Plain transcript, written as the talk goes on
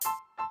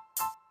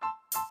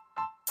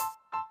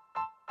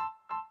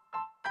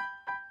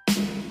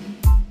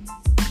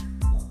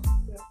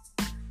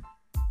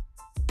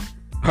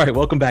All right,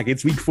 welcome back.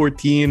 It's week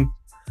 14.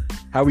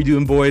 How we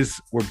doing, boys?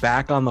 We're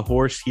back on the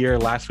horse here.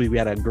 Last week we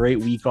had a great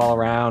week all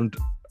around.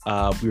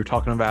 We were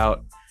talking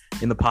about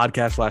in the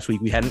podcast last week,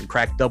 we hadn't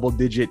cracked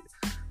double-digit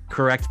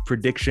correct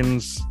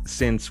predictions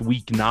since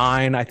week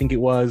 9, I think it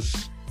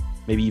was,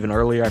 maybe even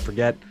earlier, I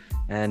forget.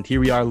 And here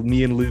we are,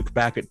 me and Luke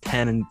back at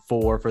 10-4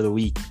 for the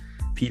week.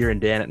 Peter and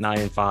Dan at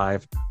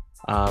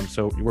 9-5.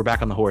 So we're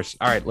back on the horse.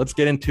 All right, let's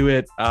get into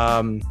it.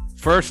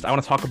 First, I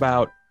want to talk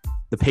about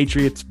the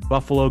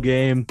Patriots-Buffalo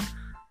game.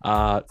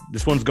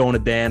 This one's going to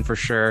Dan for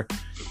sure.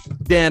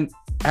 Dan,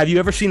 have you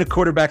ever seen a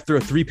quarterback throw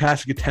 3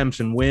 passing attempts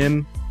and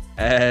win?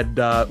 And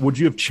would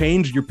you have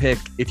changed your pick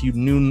if you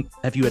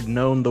had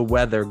known the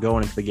weather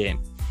going into the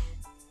game?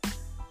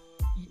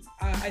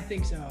 I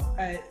think so.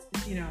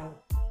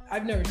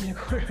 I've never seen a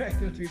quarterback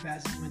throw 3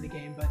 passes and win the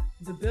game, but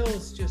the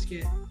Bills just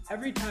get,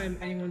 every time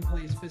anyone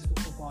plays physical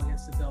football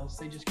against the Bills,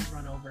 they just get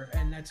run over.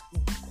 And that's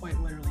quite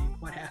literally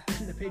what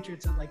happened. The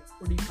Patriots had like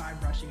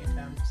 45 rushing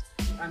attempts.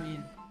 I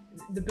mean,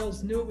 the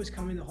Bills knew it was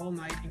coming the whole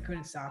night and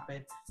couldn't stop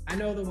it. I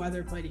know the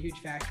weather played a huge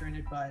factor in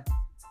it, but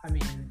I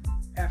mean,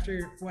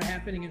 after what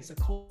happened against the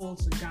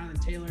Colts and Jonathan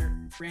Taylor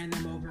ran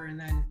them over, and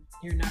then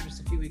here now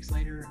just a few weeks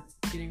later,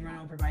 getting run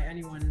over by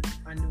anyone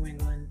on New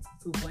England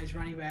who plays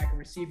running back or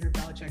receiver,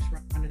 Belichick's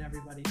running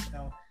everybody.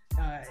 So,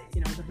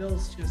 the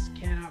Bills just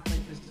cannot play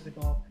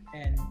physical,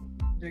 and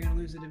they're going to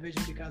lose the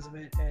division because of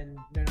it, and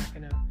they're not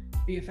going to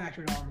be a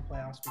factor at all in the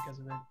playoffs because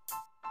of it.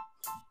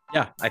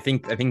 Yeah, I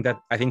think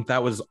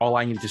that was all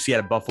I needed to see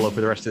out of Buffalo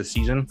for the rest of the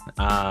season.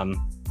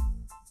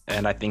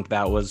 And I think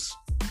that was,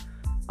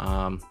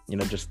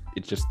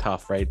 it's just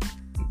tough, right?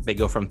 They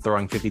go from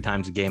throwing 50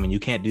 times a game, and you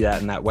can't do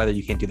that in that weather.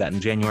 You can't do that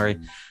in January.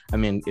 I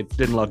mean, it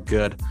didn't look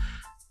good.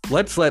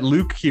 Let's let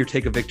Luke here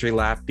take a victory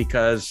lap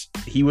because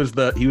he was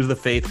the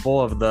faithful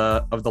of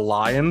the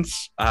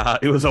Lions.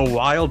 It was a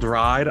wild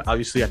ride.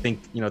 Obviously, I think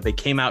they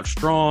came out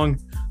strong,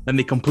 then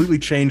they completely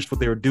changed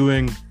what they were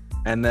doing,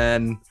 and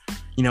then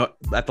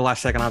at the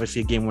last second,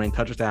 obviously a game-winning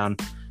touchdown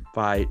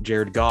by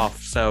Jared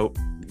Goff. So,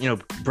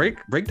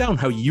 break down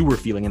how you were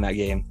feeling in that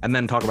game, and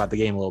then talk about the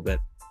game a little bit.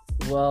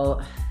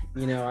 Well,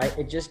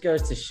 it just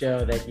goes to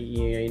show that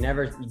you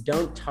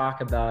don't talk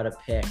about a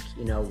pick,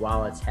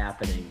 while it's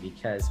happening,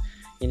 because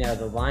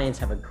the Lions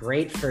have a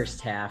great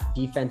first half.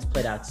 Defense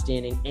played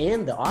outstanding,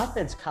 and the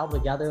offense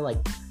cobbled together like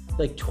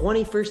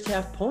 20 first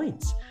half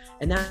points.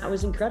 And that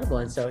was incredible.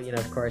 And so,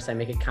 of course, I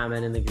make a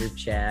comment in the group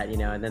chat,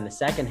 and then the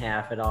second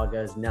half, it all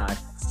goes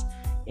nuts.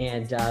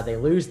 And they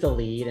lose the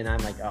lead. And I'm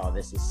like, oh,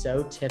 this is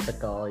so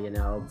typical,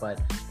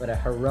 but a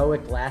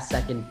heroic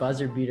last-second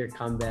buzzer-beater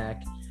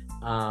comeback.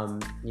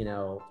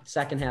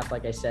 Second half,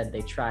 like I said,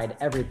 they tried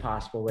every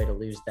possible way to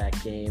lose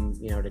that game,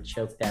 to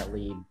choke that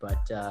lead.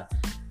 But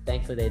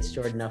thankfully, they had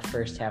stored enough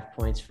first-half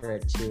points for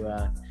it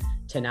to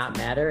not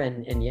matter.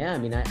 And yeah, I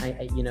mean, I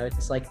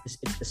it's like it's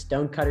the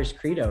Stonecutter's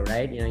credo,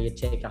 right? You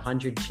take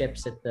 100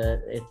 chips at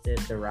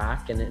the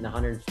rock, and then the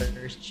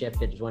 101st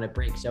chip is when it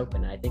breaks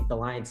open. I think the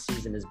Lions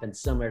season has been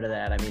similar to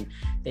that. I mean,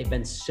 they've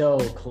been so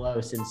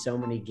close in so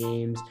many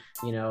games,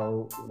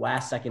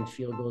 last second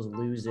field goals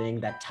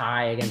losing, that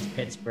tie against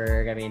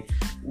Pittsburgh. I mean,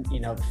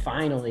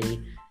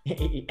 finally,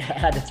 I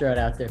had to throw it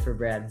out there for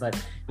Brad, but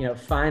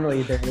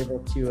finally they're able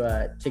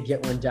to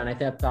get one done. I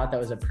thought that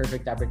was a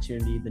perfect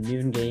opportunity. The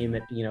noon game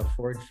at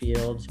Ford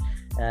Field,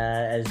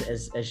 as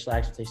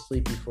Schlags would say,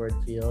 sleepy Ford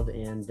Field,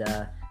 and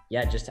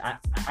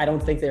I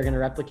don't think they're going to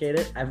replicate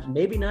it.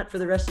 Maybe not for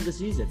the rest of the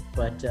season,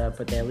 but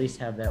they at least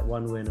have that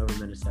one win over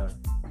Minnesota.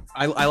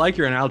 I like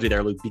your analogy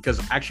there, Luke, because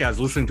actually I was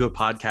listening to a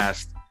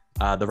podcast,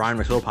 the Ryan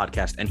McHill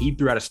podcast, and he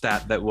threw out a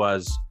stat that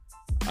was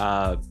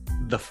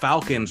the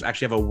Falcons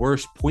actually have a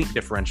worse point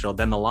differential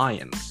than the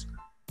Lions,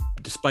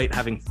 despite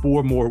having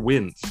 4 more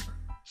wins.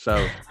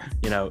 So,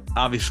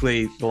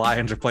 obviously the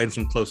Lions are playing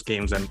some close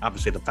games, and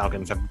obviously the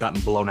Falcons have gotten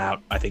blown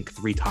out, I think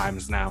 3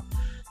 times now,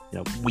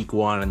 week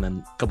 1, and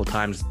then a couple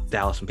times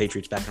Dallas and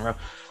Patriots back in a row.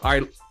 All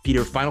right,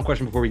 Peter, final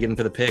question before we get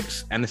into the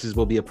picks, and this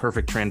will be a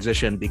perfect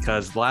transition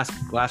because the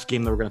last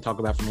game that we're going to talk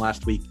about from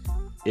last week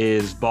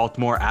is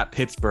Baltimore at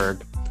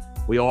Pittsburgh.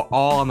 We all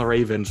on the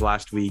Ravens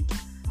last week.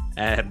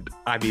 And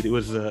I mean, it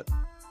was a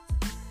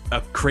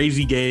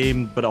crazy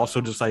game, but also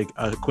just like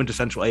a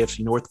quintessential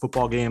AFC North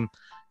football game.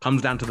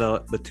 Comes down to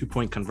the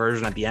 2-point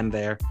conversion at the end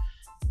there,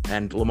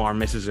 and Lamar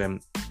misses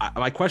him.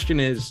 My question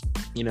is,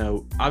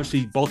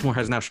 obviously Baltimore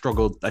has now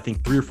struggled, I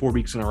think 3 or 4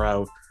 weeks in a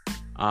row.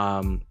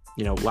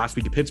 Last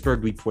week at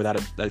Pittsburgh, week before that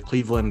at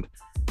Cleveland,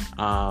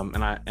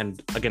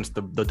 and against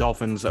the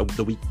Dolphins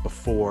the week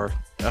before,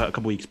 a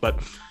couple weeks.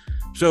 But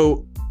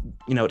so,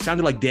 it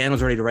sounded like Dan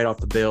was ready to write off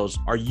the Bills.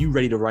 Are you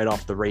ready to write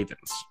off the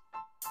Ravens?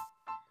 I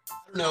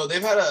don't know.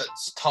 They've had a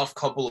tough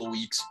couple of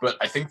weeks, but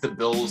I think the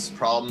Bills'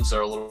 problems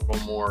are a little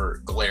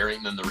more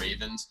glaring than the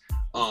Ravens.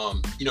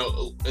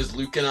 As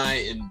Luke and I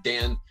and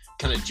Dan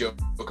kind of joke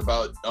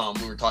about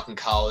when we were talking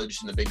college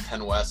in the Big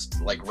Ten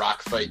West, like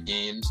rock fight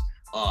games,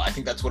 I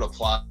think that's what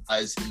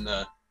applies in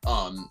the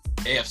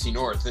AFC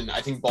North. And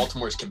I think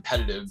Baltimore's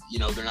competitive.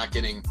 They're not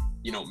getting,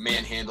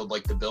 manhandled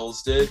like the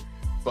Bills did.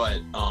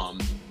 But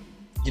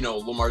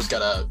Lamar's got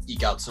to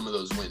eke out some of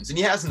those wins, and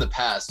he has in the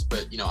past,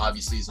 but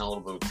obviously he's on a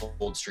little bit of a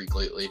cold streak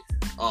lately.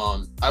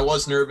 I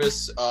was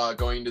nervous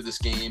going into this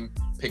game,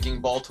 picking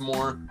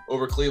Baltimore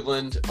over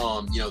Cleveland.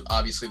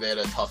 Obviously they had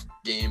a tough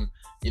game,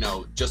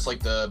 just like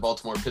the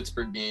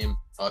Baltimore-Pittsburgh game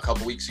a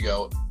couple weeks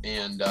ago,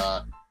 and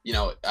I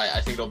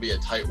think it'll be a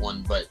tight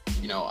one, but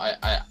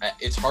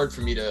it's hard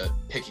for me to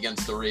pick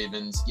against the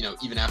Ravens,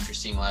 even after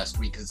seeing last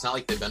week, because it's not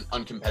like they've been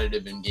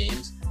uncompetitive in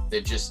games.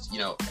 They've just,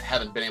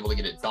 haven't been able to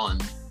get it done.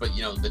 But,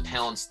 the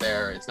talent's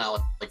there. It's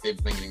not like they've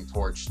been getting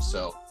torched.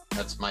 So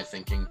that's my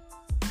thinking.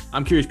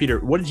 I'm curious, Peter,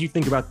 what did you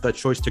think about the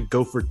choice to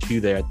go for 2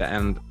 there at the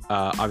end?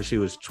 Obviously, it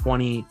was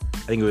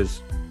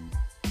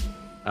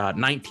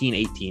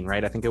 19-18,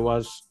 right? I think it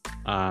was,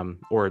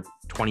 or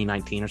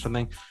 2019 or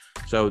something.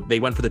 So they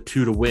went for the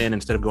 2 to win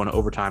instead of going to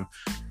overtime.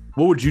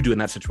 What would you do in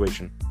that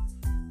situation?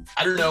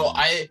 I don't know.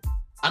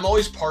 I'm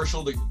always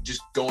partial to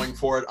just going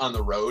for it on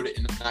the road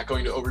and not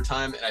going to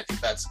overtime. And I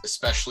think that's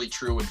especially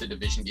true with the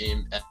division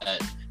game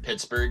at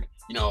Pittsburgh.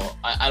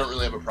 I don't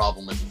really have a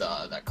problem with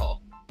that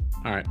call.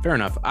 All right, fair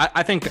enough.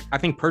 I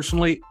think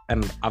personally,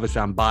 and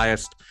obviously I'm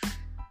biased,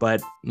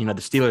 but the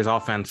Steelers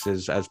offense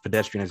is as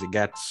pedestrian as it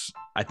gets.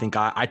 I think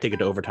I take it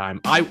to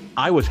overtime.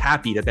 I was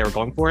happy that they were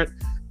going for it,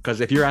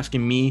 because if you're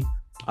asking me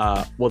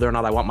whether or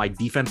not I want my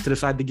defense to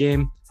decide the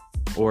game,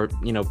 or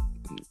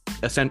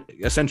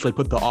essentially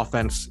put the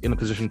offense in the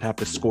position to have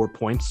to score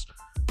points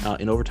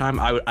in overtime,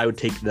 I would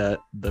take the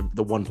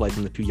one play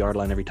from the 2-yard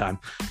line every time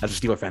as a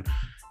Steeler fan.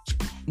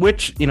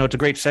 Which it's a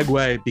great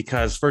segue,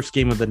 because first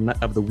game of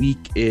the week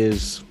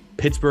is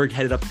Pittsburgh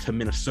headed up to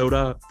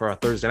Minnesota for a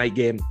Thursday night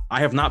game. I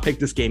have not picked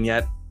this game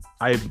yet.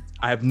 I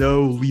have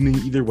no leaning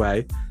either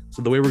way.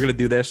 So the way we're going to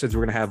do this is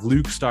we're going to have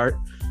Luke start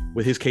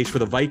with his case for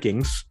the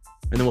Vikings,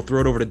 and then we'll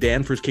throw it over to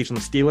Dan for his case on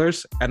the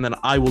Steelers, and then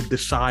I will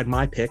decide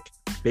my pick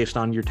based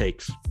on your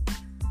takes.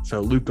 So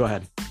Luke, go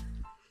ahead.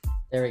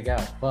 There we go.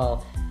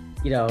 Well,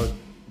 the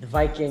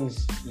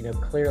Vikings,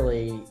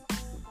 clearly,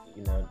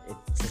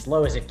 it's as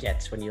low as it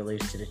gets when you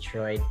lose to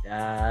Detroit.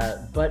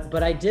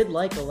 But I did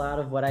like a lot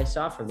of what I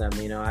saw from them.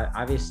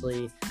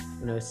 Obviously,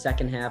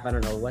 second half, I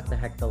don't know what the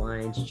heck the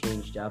Lions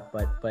changed up,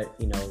 but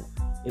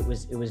it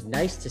was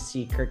nice to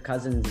see Kirk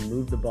Cousins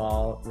move the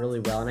ball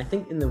really well. And I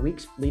think in the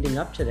weeks leading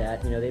up to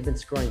that, they've been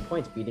scoring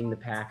points, beating the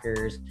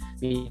Packers,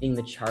 beating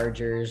the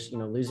Chargers,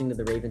 losing to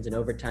the Ravens in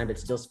overtime, but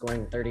still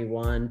scoring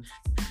 31.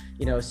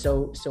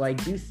 So I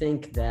do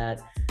think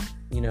that,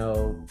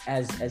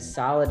 as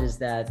solid as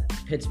that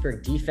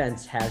Pittsburgh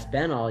defense has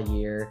been all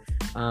year,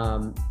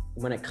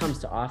 when it comes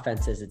to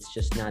offenses, it's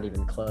just not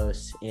even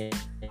close.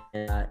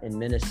 And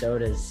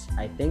Minnesota's,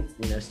 I think,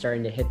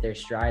 starting to hit their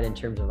stride in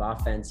terms of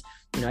offense.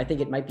 I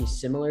think it might be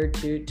similar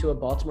to a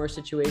Baltimore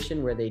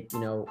situation where they,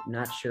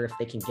 not sure if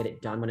they can get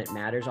it done when it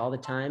matters all the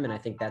time. And I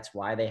think that's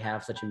why they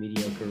have such a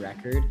mediocre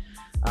record.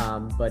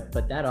 But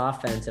that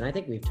offense, and I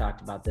think we've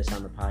talked about this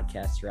on the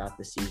podcast throughout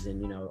the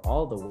season,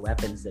 all the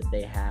weapons that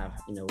they have,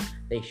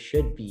 they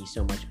should be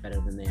so much better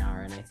than they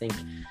are. And I think,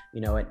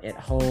 at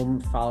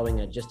home,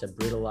 following just a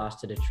brutal loss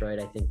to Detroit,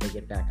 I think they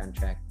get back on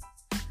track.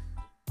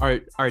 All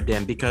right,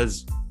 Dan,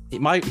 because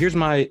here's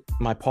my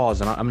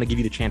pause, and I'm going to give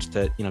you the chance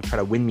to, try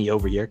to win me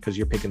over here, because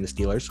you're picking the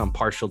Steelers, so I'm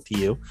partial to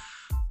you.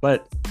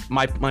 But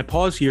my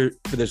pause here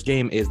for this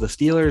game is the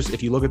Steelers,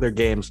 if you look at their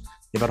games,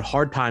 they've had a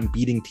hard time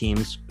beating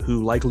teams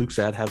who, like Luke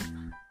said,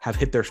 have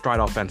hit their stride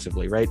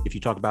offensively, right? If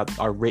you talk about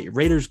our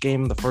Raiders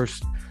game, the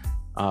first,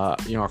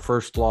 our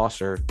first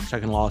loss or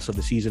second loss of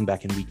the season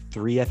back in week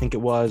 3, I think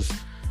it was.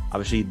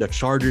 Obviously, the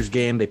Chargers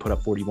game, they put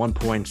up 41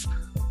 points.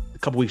 A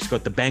couple weeks ago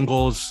at the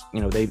Bengals,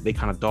 they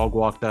kind of dog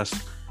walked us.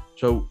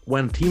 So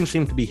when teams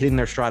seem to be hitting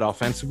their stride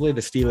offensively,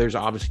 the Steelers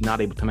are obviously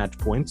not able to match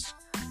points.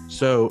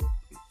 So,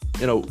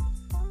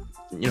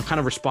 kind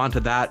of respond to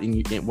that. And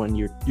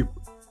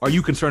are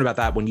you concerned about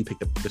that when you pick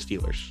the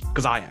Steelers?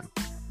 Because I am.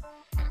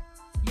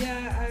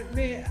 Yeah,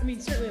 I mean,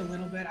 certainly a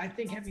little bit. I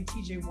think having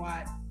TJ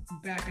Watt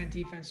back on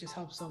defense just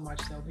helps so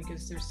much, though,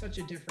 because there's such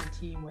a different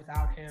team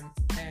without him.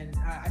 And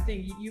I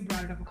think you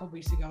brought it up a couple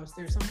weeks ago.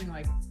 There's something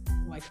like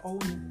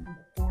 0-4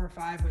 or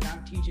 5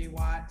 without TJ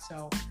Watt.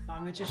 So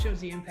it just shows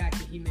the impact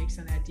that he makes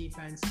on that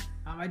defense.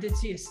 I did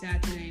see a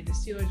stat today. The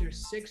Steelers are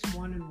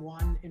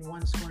 6-1-1 in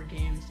one-score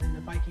games, and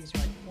the Vikings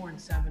are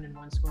 4-7 in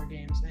one-score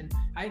games. And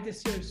I think the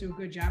Steelers do a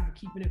good job of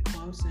keeping it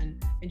close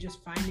and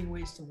just finding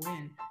ways to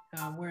win.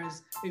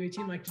 Whereas maybe a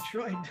team like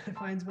Detroit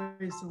finds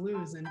ways to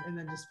lose and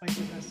then just fight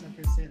the best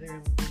efforts they were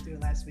able to do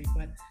it last week.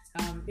 But,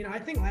 I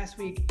think last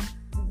week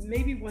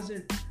maybe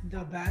wasn't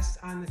the best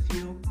on the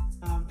field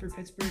for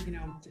Pittsburgh.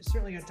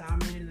 Certainly got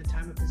dominated in the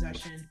time of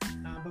possession,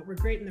 but we're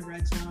great in the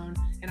red zone.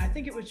 And I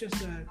think it was just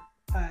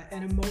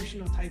an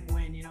emotional type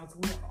win.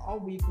 All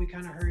week we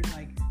kind of heard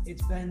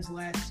it's Ben's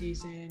last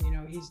season.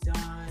 He's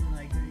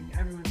done.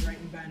 Everyone's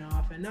writing Ben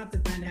off, and not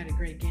that Ben had a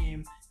great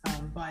game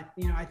But,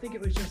 I think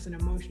it was just an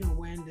emotional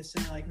win to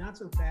say, like, not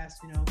so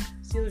fast.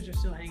 Steelers are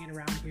still hanging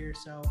around here.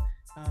 So,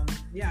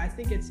 I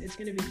think it's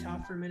going to be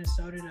tough for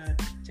Minnesota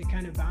to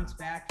kind of bounce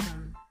back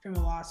from a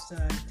loss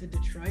to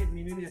Detroit. I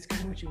mean, maybe that's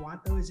kind of what you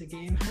want, though, is a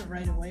game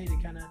right away to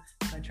kind of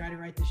try to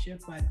right the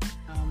ship. But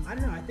I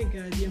don't know. I think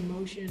the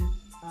emotion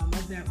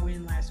of that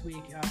win last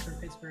week for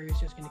Pittsburgh is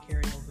just going to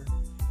carry over.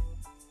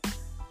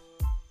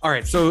 All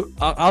right, so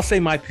I'll say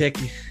my pick,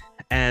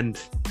 and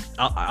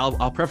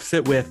I'll preface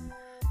it with,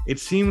 it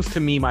seems to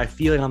me my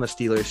feeling on the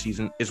Steelers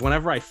season is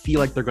whenever I feel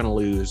like they're going to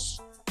lose,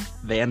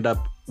 they end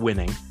up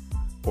winning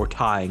or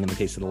tying in the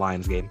case of the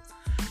Lions game.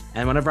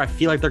 And whenever I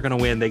feel like they're going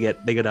to win, they get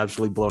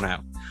absolutely blown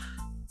out.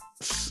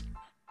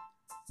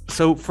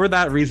 So for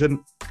that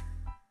reason,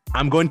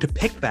 I'm going to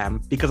pick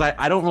them because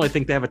I don't really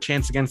think they have a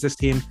chance against this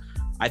team.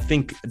 I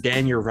think,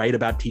 Dan, you're right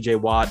about TJ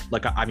Watt.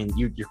 Like, I mean,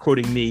 you're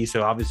quoting me,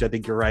 so obviously I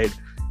think you're right.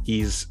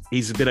 He's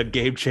been a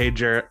game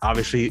changer.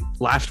 Obviously,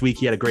 last week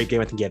he had a great game.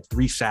 I think he had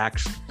 3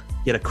 sacks.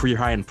 He had a career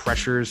high in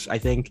pressures, I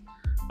think,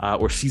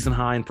 or season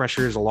high in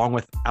pressures, along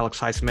with Alex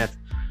Highsmith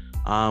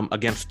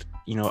against,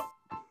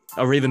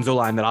 a Ravens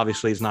O-line that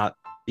obviously is not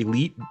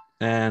elite.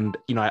 And,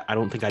 I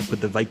don't think I'd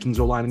put the Vikings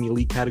O-line in the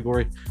elite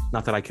category.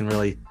 Not that I can't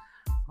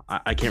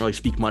really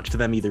speak much to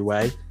them either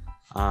way.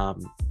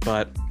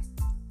 But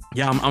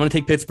yeah, I'm going to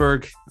take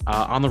Pittsburgh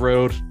on the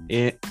road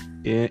in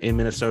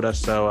Minnesota.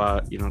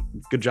 So,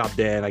 good job,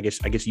 Dan. I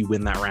guess you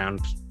win that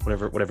round,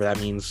 whatever that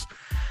means.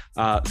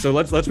 So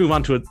let's move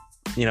on to it.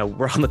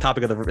 We're on the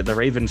topic of the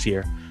Ravens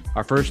here.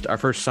 Our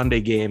first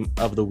Sunday game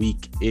of the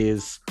week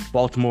is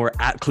Baltimore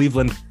at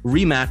Cleveland,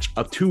 rematch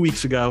of 2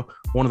 weeks ago.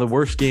 One of the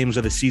worst games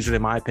of the season,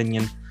 in my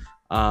opinion.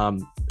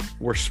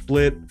 We're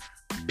split.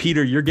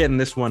 Peter, you're getting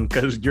this one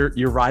because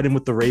you're riding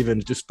with the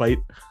Ravens despite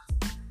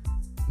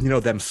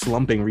them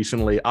slumping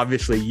recently.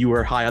 Obviously, you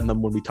were high on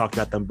them when we talked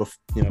about them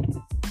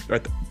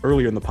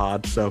earlier in the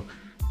pod. So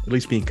at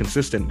least being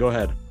consistent. Go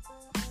ahead.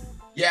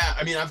 Yeah,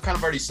 I mean, I've kind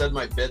of already said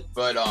my bit,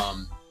 but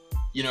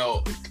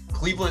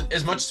Cleveland,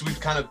 as much as we've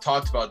kind of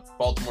talked about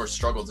Baltimore's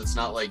struggles, it's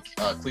not like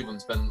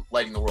Cleveland's been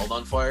lighting the world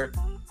on fire.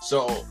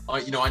 So,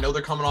 I know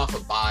they're coming off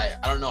a bye.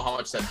 I don't know how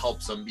much that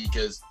helps them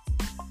because,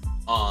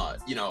 I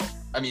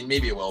mean,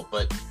 maybe it will,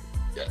 but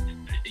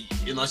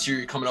unless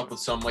you're coming up with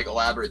some like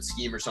elaborate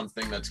scheme or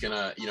something that's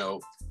gonna,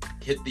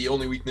 hit the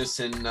only weakness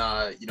in,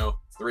 the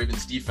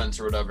Ravens defense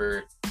or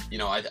whatever,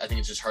 I think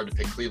it's just hard to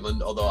pick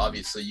Cleveland, although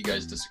obviously you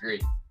guys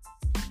disagree.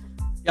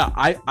 Yeah,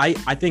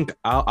 I think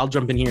I'll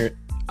jump in here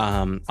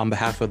on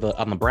behalf of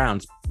the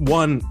Browns.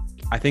 One,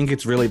 I think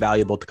it's really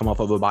valuable to come off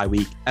of a bye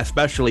week,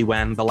 especially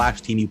when the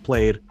last team you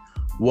played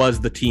was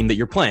the team that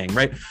you're playing,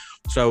 right?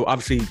 So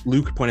obviously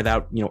Luke pointed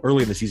out,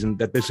 early in the season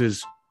that this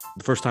is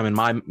the first time in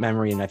my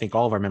memory, and I think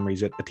all of our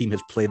memories, that the team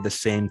has played the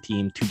same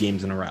team 2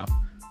 games in a row.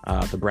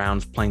 The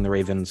Browns playing the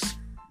Ravens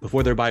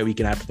before their bye week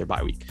and after their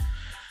bye week.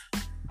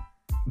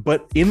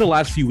 But in the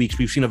last few weeks,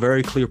 we've seen a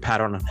very clear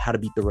pattern on how to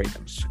beat the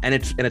Ravens, and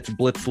it's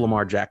blitz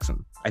Lamar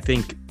Jackson. I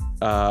think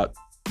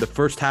the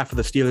first half of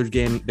the Steelers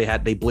game, they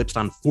blitzed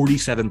on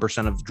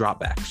 47% of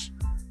dropbacks.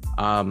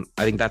 I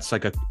think that's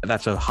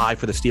a high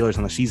for the Steelers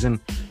on the season.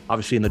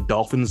 Obviously, in the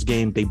Dolphins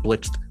game, they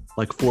blitzed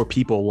like 4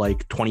 people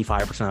like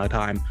 25% of the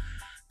time,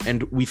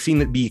 and we've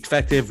seen it be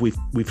effective. We've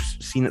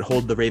seen it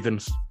hold the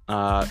Ravens,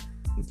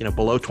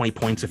 below 20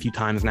 points a few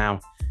times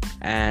now.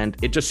 And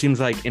it just seems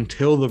like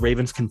until the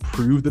Ravens can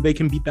prove that they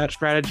can beat that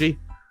strategy,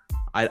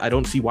 I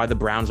don't see why the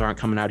Browns aren't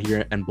coming out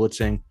here and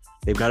blitzing.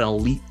 They've got an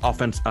elite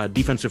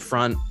defensive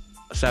front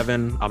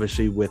 7,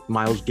 obviously with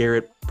Myles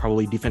Garrett,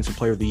 probably defensive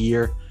player of the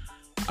year.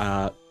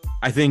 I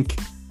think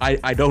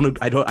I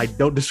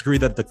don't disagree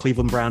that the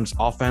Cleveland Browns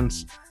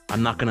offense,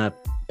 I'm not gonna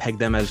peg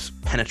them as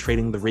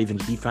penetrating the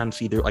Ravens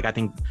defense either. Like I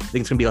think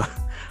it's gonna be a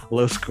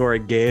low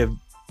scoring game.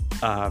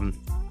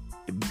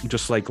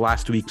 Just like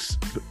last week's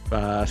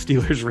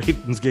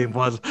Steelers-Ravens game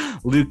was.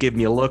 Luke gave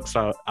me a look,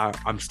 so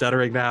I'm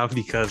stuttering now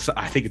because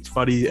I think it's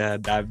funny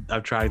and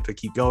I'm trying to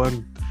keep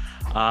going.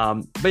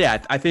 But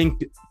yeah, I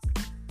think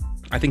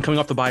coming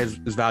off the bye is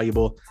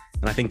valuable,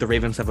 and I think the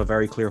Ravens have a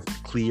very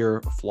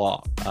clear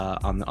flaw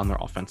on their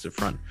offensive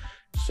front.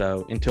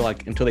 So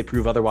until they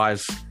prove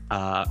otherwise,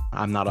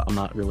 I'm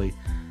not really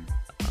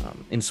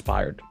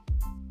inspired.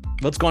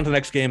 Let's go on to the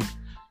next game.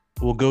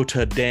 We'll go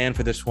to Dan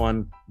for this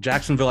one.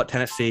 Jacksonville at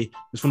Tennessee.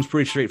 This one's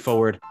pretty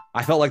straightforward.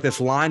 I felt like this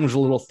line was a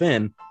little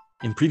thin.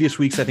 In previous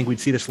weeks, I think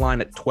we'd see this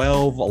line at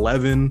 12,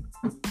 11.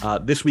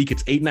 This week,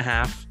 it's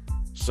 8.5.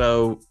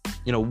 So,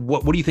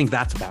 what do you think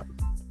that's about?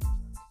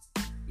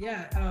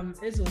 Yeah,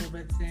 it's a little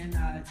bit thin.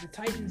 The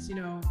Titans,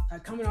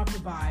 coming off the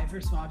bye.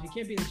 First of all, if you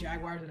can't beat the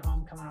Jaguars at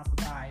home coming off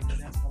the bye, then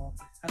that's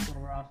a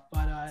little rough.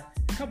 But a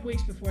couple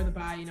weeks before the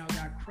bye,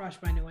 got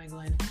crushed by New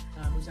England,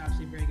 who's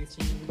obviously a very good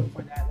team.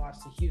 Before that,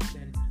 lost to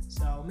Houston.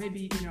 So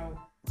maybe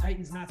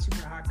Titans not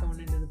super hot going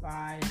into the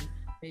bye, and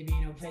maybe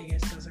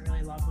Vegas doesn't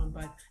really love them.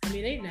 But I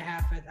mean,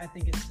 8.5, I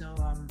think is still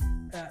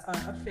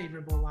a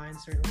favorable line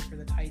certainly for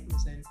the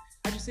Titans. And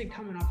I just think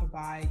coming off a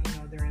bye,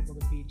 they're able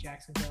to beat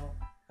Jacksonville.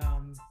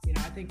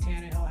 I think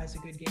Tannehill has a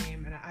good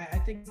game, and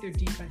I think their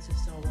defense is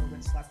still a little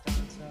bit slept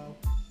on. So,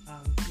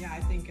 I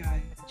think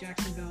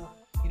Jacksonville,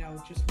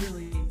 just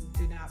really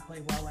did not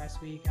play well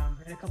last week.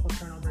 Had a couple of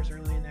turnovers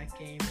early in that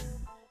game,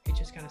 and it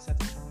just kind of set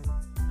the tone.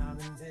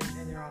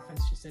 And their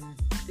offense just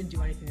didn't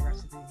do anything the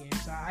rest of the game.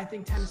 So I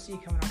think Tennessee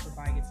coming off the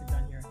bye gets it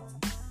done here at home.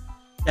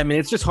 I mean,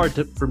 it's just hard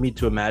for me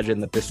to imagine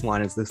that this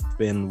line has this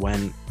thin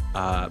when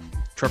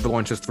Trevor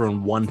Lawrence has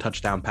thrown one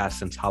touchdown pass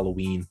since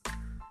Halloween.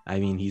 I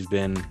mean, he's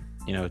been,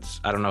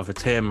 I don't know if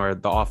it's him or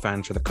the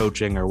offense or the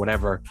coaching or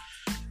whatever,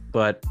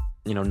 but,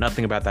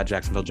 nothing about that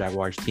Jacksonville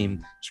Jaguars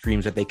team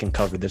screams that they can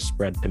cover this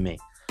spread to me.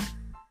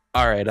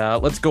 All right,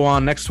 let's go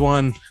on. Next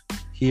one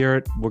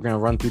here. We're going to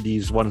run through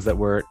these ones that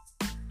were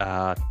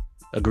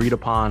agreed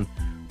upon.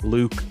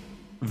 Luke,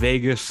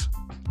 Vegas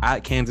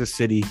at Kansas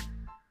City.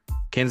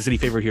 Kansas City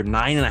favorite here,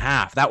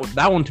 9.5.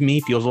 That one to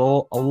me feels a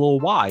little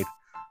wide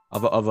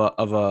of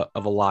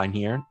a line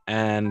here.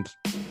 And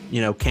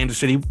Kansas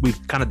City,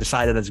 we've kind of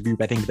decided as a group,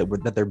 I think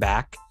that they're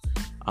back.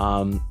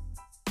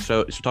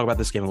 So talk about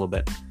this game a little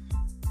bit.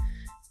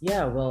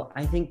 Yeah, well,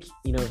 I think,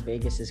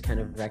 Vegas is kind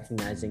of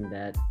recognizing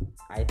that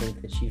I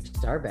think the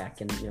Chiefs are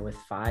back and, with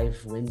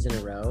 5 wins in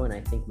a row, and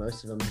I think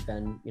most of them have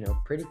been,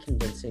 pretty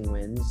convincing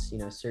wins,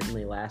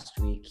 certainly last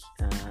week,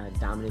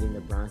 dominating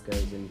the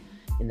Broncos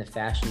in the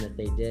fashion that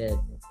they did.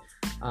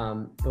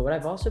 But what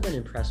I've also been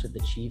impressed with the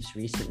Chiefs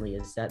recently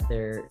is that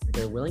their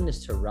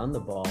willingness to run the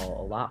ball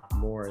a lot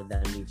more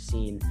than we've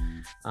seen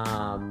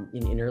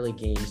in early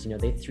games.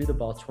 They threw the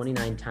ball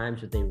 29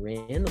 times, but they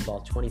ran the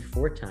ball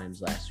 24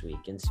 times last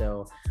week. And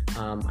so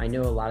I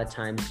know a lot of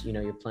times,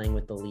 you're playing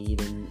with the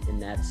lead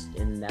and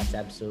that's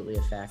absolutely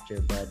a factor.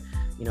 But,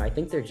 I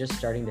think they're just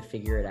starting to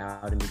figure it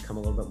out and become a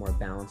little bit more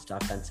balanced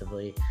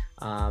offensively.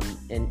 And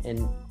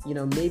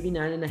maybe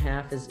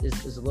 9.5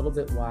 is a little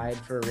bit wide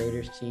for a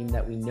Raiders team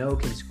that we know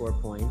can score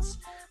points.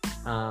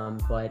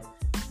 But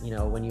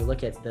when you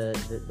look at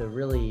the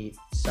really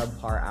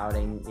subpar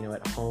outing,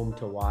 at home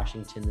to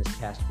Washington this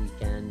past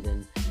weekend,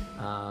 and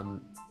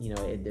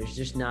there's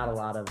just not a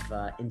lot of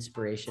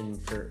inspiration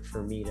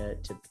for me to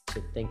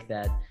think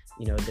that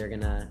they're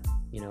gonna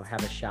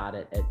have a shot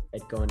at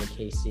going to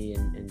KC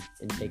and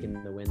taking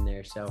the win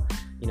there. So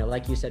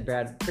like you said,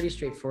 Brad, pretty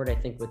straightforward I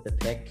think with the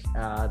pick.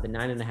 The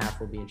 9.5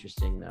 will be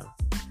interesting though.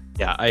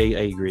 Yeah, I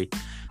agree.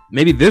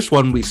 Maybe this next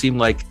one we seem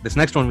like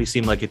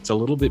it's a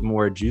little bit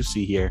more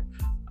juicy here.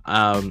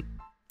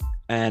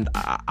 And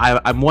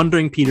I'm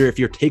wondering, Peter, if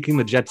you're taking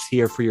the Jets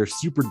here for your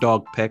super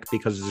dog pick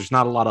because there's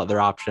not a lot of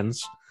other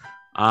options,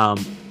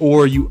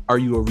 or are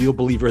you a real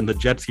believer in the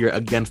Jets here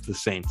against the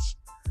Saints?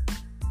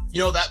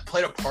 That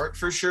played a part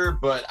for sure,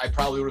 but I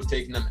probably would have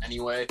taken them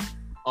anyway.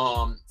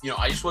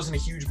 I just wasn't a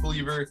huge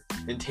believer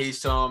in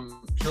Taysom.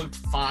 He looked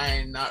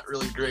fine, not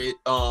really great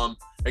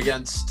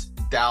against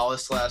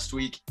Dallas last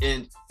week.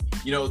 And,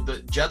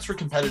 the Jets were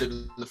competitive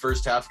in the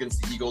first half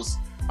against the Eagles.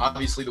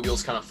 Obviously, the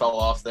wheels kind of fell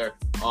off there.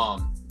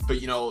 But,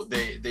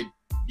 they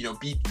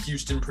beat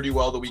Houston pretty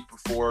well the week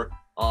before.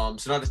 So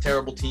not a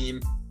terrible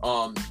team.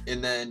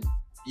 And then,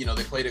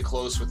 they played it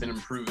close with an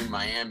improving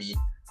Miami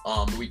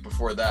the week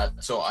before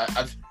that. So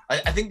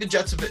I think the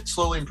Jets have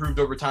slowly improved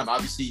over time.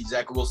 Obviously,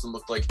 Zach Wilson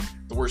looked like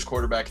the worst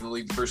quarterback in the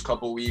league the first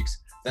couple of weeks,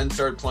 then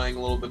started playing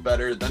a little bit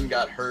better, then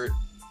got hurt.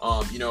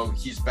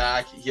 He's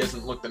back. He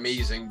hasn't looked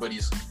amazing, but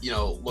he's,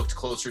 looked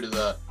closer to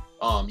the,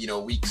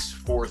 weeks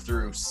 4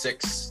 through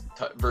 6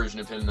 version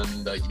of him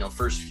than the,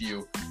 first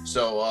few.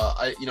 So,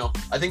 I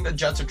think the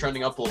Jets are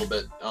trending up a little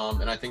bit.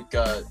 And I think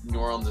New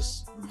Orleans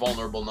is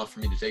vulnerable enough for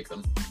me to take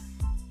them.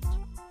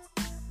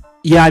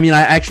 Yeah, I mean,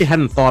 I actually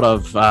hadn't thought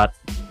of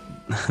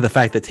the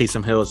fact that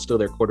Taysom Hill is still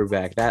their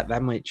quarterback.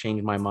 That might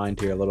change my mind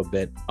here a little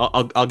bit.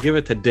 I'll give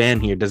it to Dan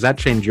here. Does that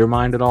change your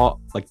mind at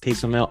all? Like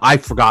Taysom Hill? I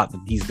forgot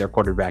that he's their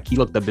quarterback. He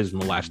looked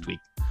abysmal last week.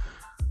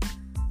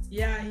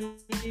 Yeah,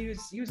 he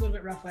was a little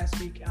bit rough last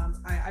week.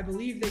 I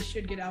believe they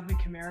should get Alvin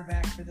Kamara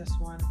back for this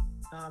one,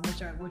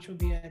 which will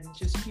be a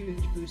just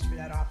huge boost for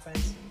that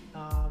offense.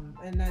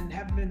 And then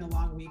having the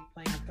long week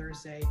playing on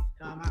Thursday,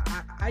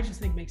 I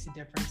just think makes a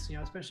difference,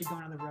 especially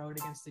going on the road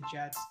against the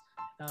Jets.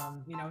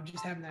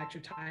 Just having that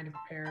extra time to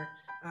prepare.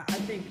 I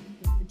think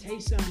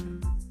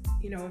Taysom,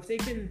 if they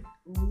can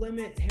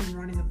limit him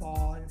running the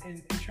ball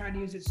and try to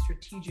use it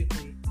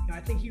strategically, I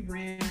think he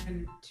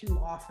ran too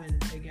often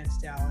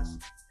against Dallas.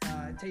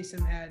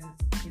 Taysom had,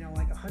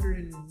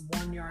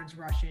 101 yards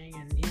rushing,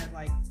 and he had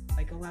like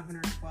 11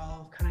 or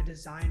 12 kind of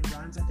designed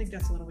runs. I think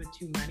that's a little bit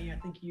too many. I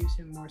think you use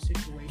him more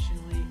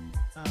situationally.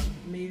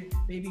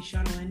 Maybe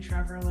shuttle in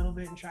Trevor a little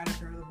bit and try to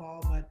throw the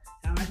ball. But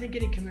I think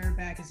getting Kamara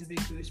back is a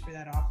big boost for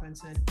that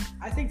offense. And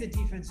I think the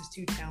defense is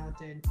too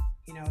talented,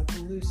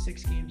 to lose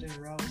 6 games in a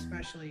row,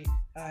 especially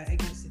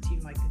against a team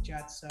like the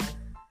Jets. So,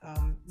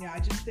 I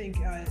just think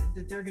that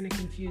they're going to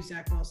confuse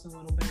Zach Wilson a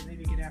little bit,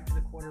 maybe get after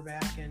the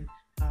quarterback and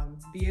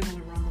be able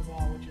to run the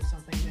ball, which is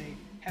something they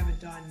haven't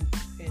done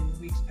in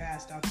weeks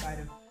past outside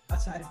of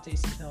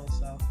Taysom Hill.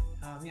 So,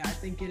 I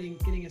think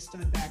getting a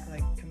stud back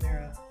like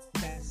Kamara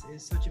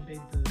is such a big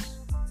boost.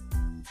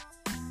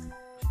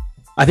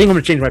 I think I'm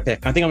gonna change my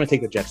pick. I think I'm gonna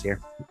take the Jets here.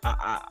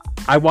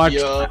 I watched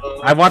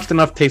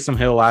enough Taysom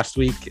Hill last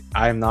week.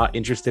 I'm not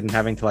interested in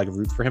having to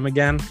root for him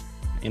again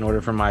in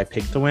order for my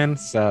pick to win.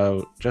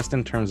 So just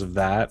in terms of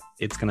that,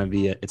 it's gonna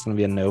be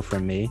a no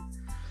from me.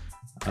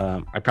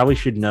 I probably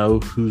should know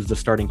who's the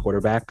starting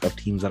quarterback of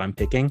teams that I'm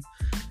picking.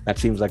 That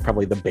seems like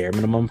probably the bare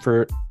minimum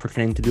for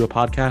pretending to do a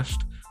podcast.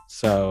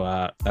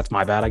 So that's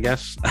my bad, I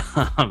guess.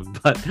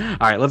 But all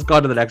right, let's go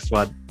on to the next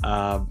one.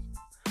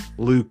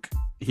 Luke,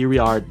 here we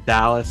are,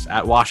 Dallas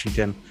at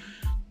Washington.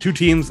 Two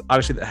teams,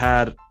 obviously,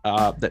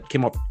 that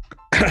came up.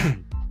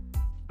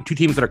 Two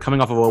teams that are coming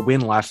off of a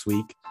win last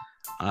week.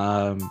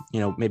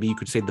 Maybe you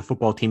could say the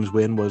football team's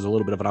win was a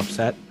little bit of an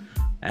upset.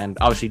 And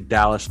obviously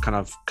Dallas kind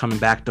of coming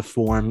back to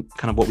form,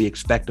 kind of what we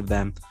expect of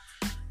them.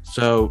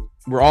 So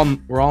we're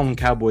all in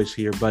Cowboys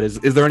here, but is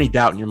there any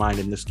doubt in your mind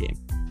in this game?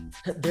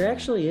 There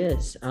actually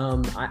is.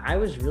 I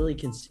was really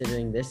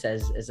considering this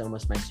as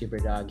almost my super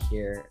dog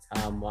here,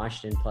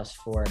 Washington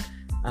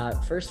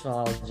 +4. First of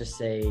all, I'll just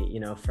say,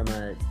 from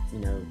a,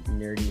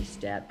 nerdy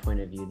stat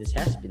point of view, this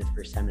has to be the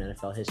first time in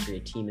NFL history a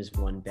team has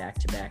won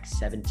back-to-back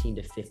 17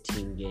 to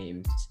 15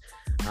 games.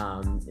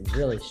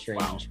 Really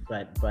strange,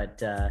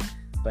 wow.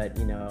 But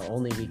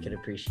only we could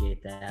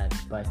appreciate that.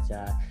 But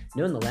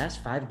in the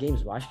last 5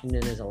 games,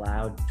 Washington has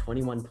allowed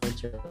 21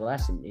 points or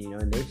less,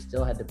 and they've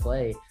still had to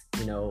play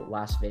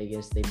Las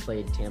Vegas. They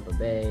played Tampa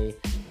Bay.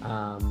 They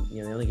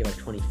only gave up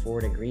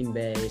 24 to Green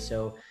Bay.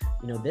 So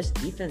this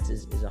defense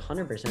is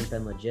 100%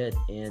 been legit,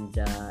 and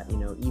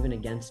even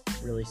against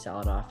really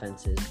solid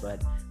offenses.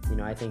 But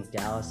I think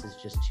Dallas is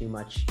just too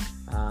much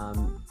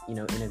in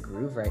a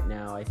groove right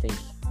now. I think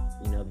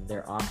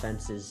their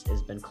offense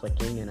has been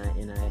clicking, and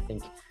I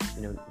think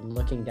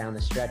looking down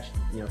the stretch,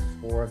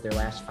 4 of their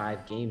last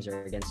 5 games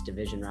are against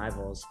division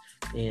rivals,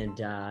 and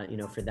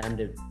for them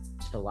to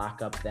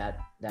lock up that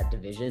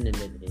division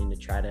and to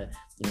try to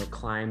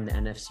climb the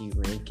NFC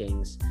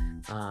rankings,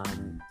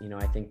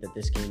 I think that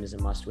this game is a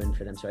must win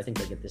for them. So I think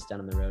they get this done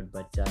on the road.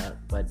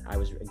 But I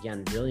was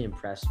again really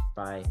impressed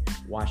by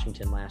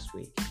Washington last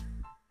week.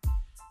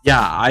 Yeah,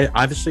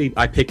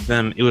 I picked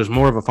them. It was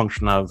more of a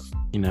function of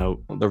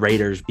the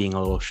Raiders being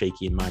a little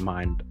shaky in my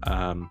mind.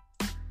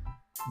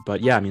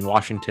 But yeah, I mean,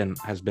 Washington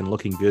has been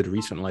looking good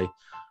recently.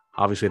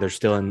 Obviously, they're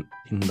still in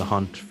the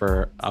hunt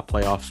for a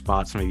playoff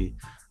spot, so maybe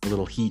a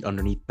little heat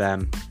underneath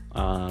them.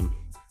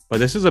 But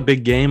this is a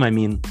big game. I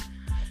mean,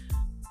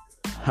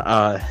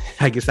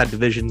 I guess that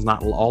division's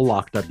not all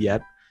locked up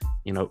yet,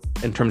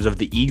 in terms of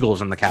the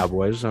Eagles and the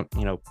Cowboys,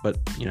 but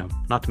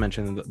not to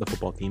mention the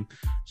football team.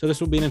 So this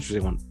will be an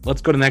interesting one.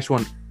 Let's go to the next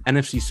one,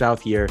 NFC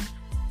South here.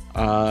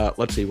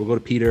 Let's see. We'll go to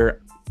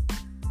Peter.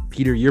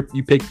 Peter, you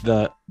picked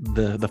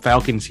the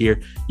Falcons here.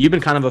 You've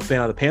been kind of a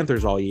fan of the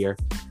Panthers all year.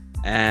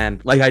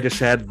 And like I just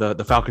said,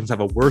 the Falcons have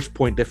a worse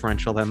point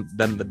differential than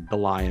the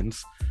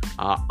Lions.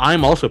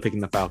 I'm also picking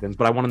the Falcons,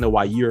 but I want to know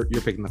why you're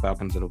picking the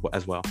Falcons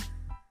as well.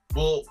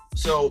 Well,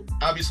 so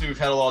obviously we've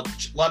had a lot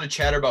of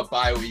chatter about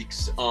bye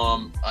weeks.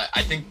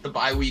 I think the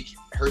bye week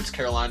hurts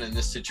Carolina in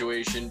this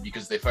situation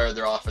because they fired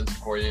their offensive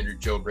coordinator,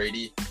 Joe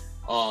Brady.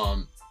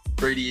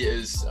 Brady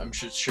is, I'm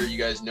sure you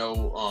guys know,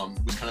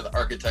 was kind of the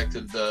architect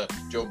of the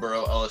Joe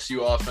Burrow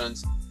LSU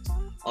offense.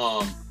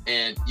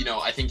 And,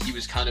 I think he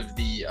was kind of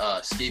the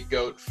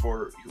scapegoat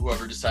for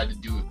whoever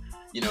decided to,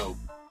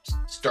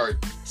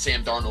 start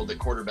Sam Darnold at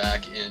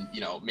quarterback and,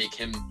 make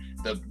him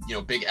the,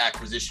 big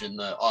acquisition in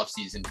the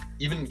offseason,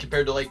 even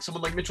compared to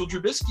someone like Mitchell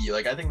Trubisky.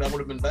 I think that would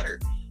have been better.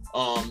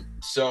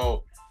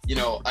 Gardner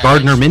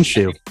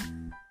Minshew.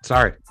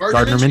 Sorry.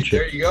 Gardner Minshew.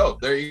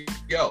 There you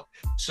go.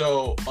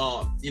 So,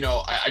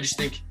 I just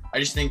think,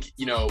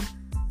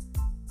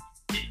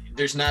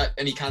 there's not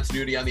any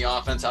continuity on the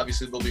offense.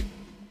 Obviously, they'll be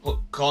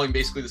calling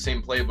basically the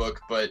same playbook,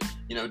 but,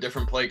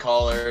 different play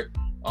caller.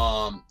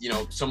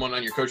 Someone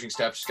on your coaching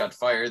staff just got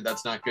fired.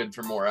 That's not good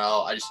for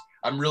morale.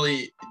 I'm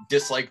really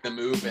dislike the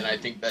move, and I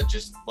think that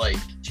just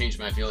changed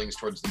my feelings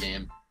towards the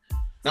game.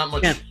 Not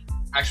much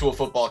actual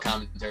football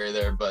commentary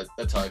there, but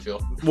that's how I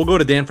feel. We'll go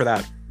to Dan for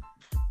that.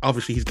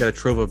 Obviously, he's got a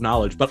trove of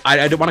knowledge, but I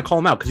didn't want to call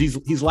him out because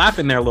he's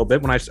laughing there a little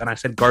bit when I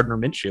said Gardner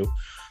Minshew.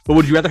 But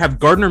would you rather have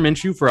Gardner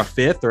Minshew for a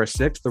 5th or a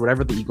 6th or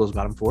whatever the Eagles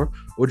got him for? Or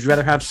would you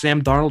rather have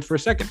Sam Darnold for a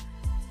 2nd?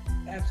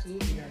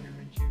 Absolutely, Gardner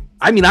Minshew.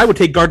 I mean, I would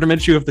take Gardner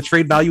Minshew if the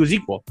trade value is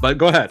equal. But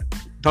go ahead,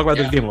 talk about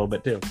this game a little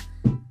bit too.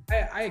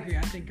 I agree.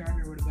 I think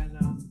Gardner would have been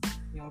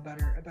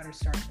a better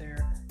start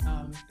there.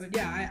 But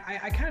yeah,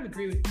 I kind of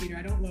agree with Peter.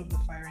 I don't love the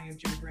firing of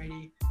Joe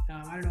Brady.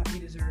 I don't know if he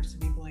deserves to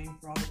be blamed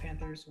for all the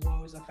Panthers'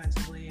 woes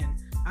offensively, and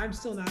I'm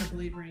still not a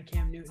believer in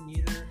Cam Newton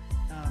either.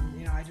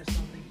 I just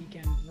don't think he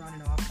can run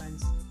an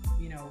offense.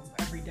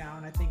 every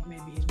down. I think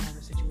maybe he's more of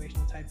a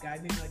situational type guy,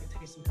 maybe like a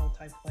Taysom Hill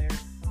type player.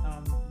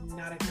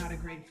 Not a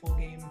great full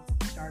game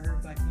starter,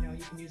 but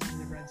you can use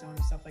him in the red zone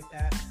and stuff like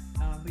that.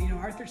 But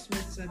Arthur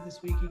Smith said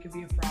this week he could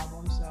be a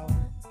problem, so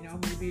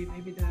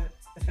maybe the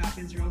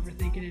Falcons are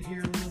overthinking it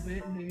here a little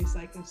bit and maybe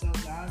psych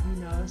themselves out.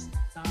 Who knows?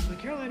 But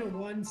Carolina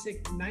won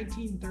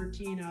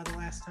 19-13 the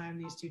last time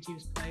these two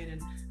teams played,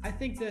 and I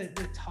think the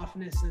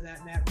toughness of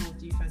that Matt Rule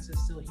defense is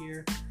still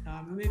here.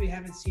 We maybe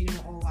haven't seen it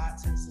a whole lot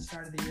since the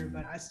start of the year,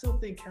 but I still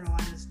think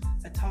Carolina's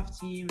a tough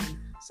team and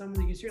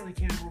someone that you certainly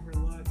can't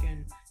overlook.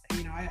 And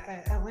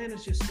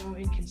Atlanta's just so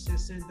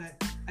inconsistent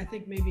that I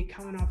think maybe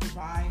coming off a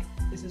bye,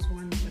 this is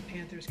one the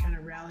Panthers kind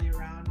of rally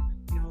around.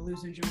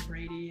 Losing Joe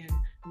Brady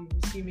and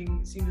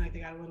seeming like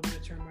they got a little bit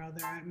of turmoil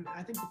there.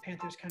 I think the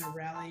Panthers kind of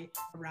rally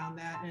around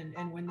that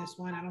and win this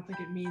one. I don't think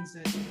it means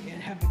that they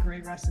have a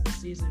great rest of the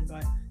season,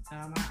 but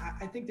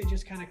I think they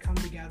just kind of come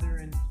together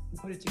and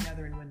put it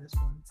together and win this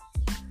one.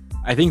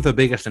 I think the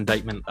biggest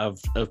indictment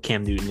of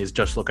Cam Newton is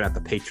just looking at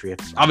the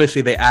Patriots.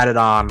 Obviously, they added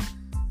on,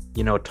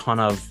 a ton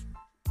of,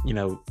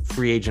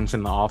 free agents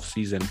in the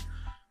offseason,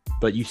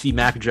 but you see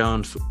Mac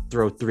Jones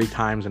throw 3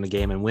 times in a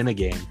game and win a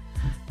game.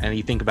 And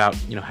you think about,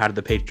 how did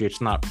the Patriots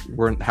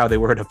weren't how they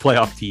were a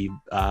playoff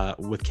team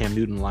with Cam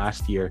Newton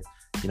last year.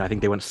 I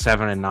think they went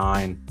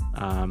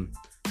 7-9.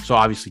 So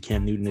obviously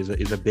Cam Newton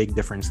is a big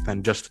difference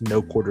than just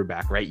no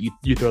quarterback, right?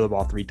 You throw the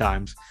ball 3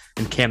 times,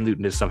 and Cam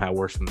Newton is somehow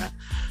worse than that.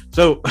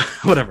 So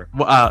whatever.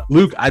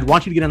 Luke, I'd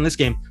want you to get on this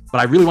game,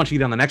 but I really want you to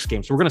get on the next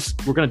game. So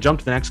we're gonna jump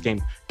to the next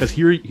game because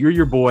here are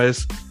your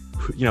boys.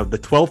 The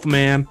 12th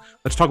man.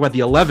 Let's talk about the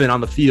 11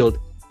 on the field.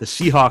 The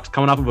Seahawks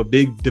coming off of a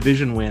big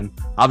division win.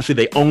 Obviously,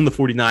 they own the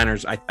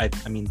 49ers. I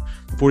mean,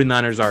 the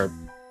 49ers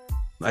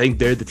I think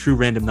they're the true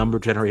random number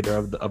generator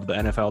of the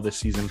NFL this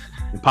season.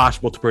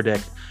 Impossible to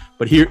predict.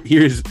 But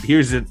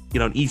here's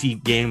an easy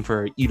game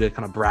for you to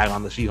kind of brag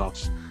on the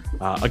Seahawks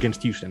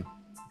against Houston.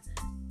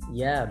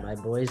 Yeah, my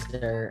boys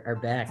are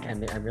back.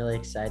 I'm really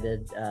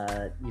excited.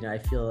 I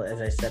feel, as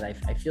I said, I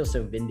feel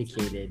so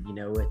vindicated,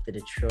 with the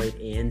Detroit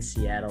and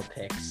Seattle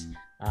picks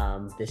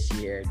this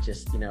year.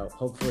 Just,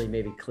 hopefully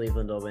maybe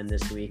Cleveland will win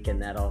this week,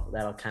 and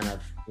that'll kind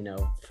of,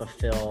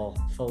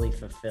 fully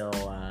fulfill,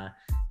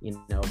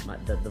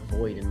 the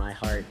void in my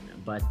heart.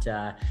 But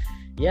a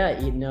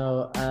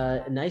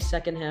nice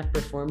second half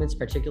performance,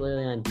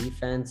 particularly on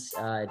defense.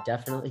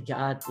 Definitely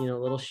got, a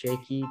little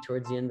shaky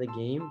towards the end of the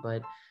game,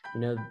 but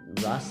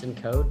Russ and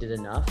co did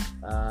enough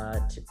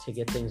to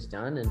get things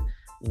done. And,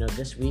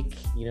 this week,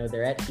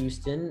 they're at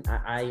Houston.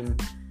 I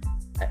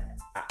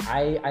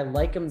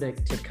like them to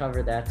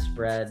cover that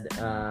spread,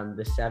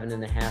 the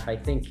 7.5. I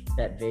think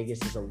that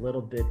Vegas is a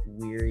little bit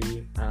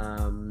weary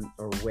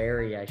or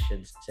wary, I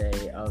should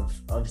say,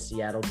 of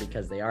Seattle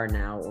because they are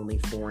now only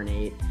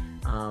 4-8.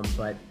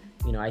 But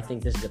I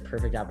think this is a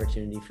perfect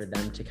opportunity for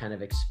them to kind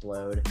of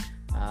explode.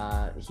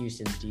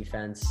 Houston's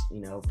defense,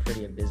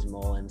 pretty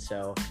abysmal. And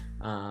so,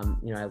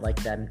 I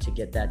like them to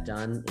get that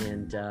done.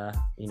 And,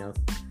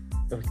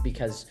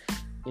 because,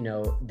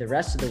 the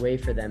rest of the way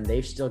for them,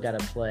 they've still got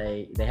to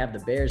play. They have the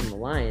Bears and the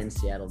Lions,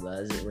 Seattle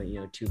does,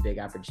 2 big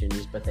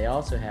opportunities, but they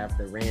also have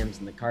the Rams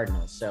and the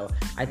Cardinals. So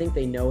I think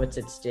they know what's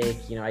at stake.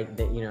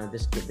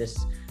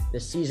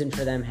 This season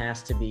for them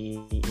has to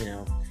be,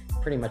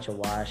 pretty much a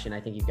wash. And I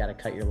think you've got to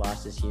cut your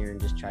losses here and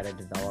just try to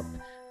develop,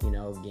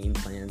 game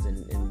plans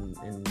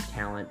and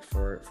talent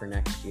for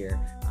next year,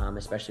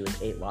 especially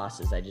with 8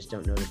 losses. I just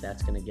don't know that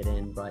that's going to get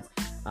in. But,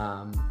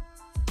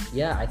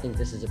 I think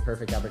this is a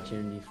perfect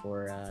opportunity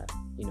for, a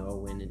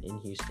win in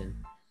Houston.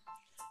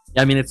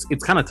 Yeah, I mean, it's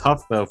kind of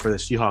tough, though, for the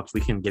Seahawks.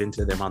 We can get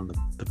into them on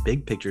the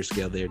big picture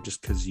scale there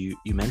just because you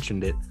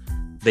mentioned it.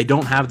 They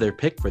don't have their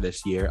pick for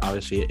this year.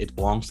 Obviously, it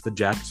belongs to the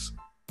Jets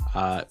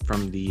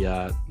from the,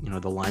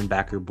 the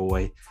linebacker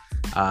boy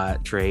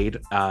trade,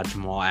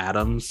 Jamal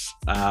Adams.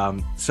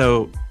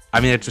 So, I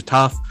mean, it's a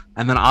tough.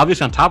 And then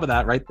obviously on top of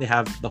that, right, they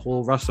have the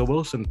whole Russell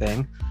Wilson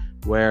thing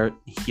where,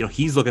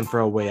 he's looking for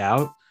a way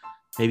out.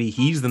 Maybe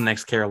he's the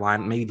next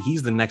Carolina. Maybe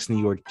he's the next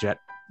New York Jet,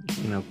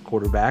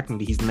 quarterback.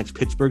 Maybe he's the next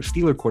Pittsburgh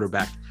Steeler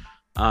quarterback.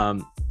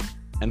 And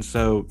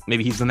so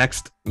maybe he's the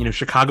next,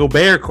 Chicago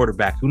Bear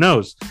quarterback. Who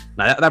knows?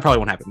 Now, that probably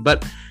won't happen.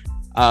 But,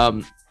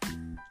 I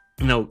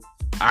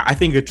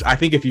think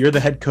if you're the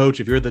head coach,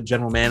 if you're the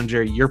general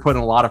manager, you're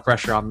putting a lot of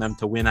pressure on them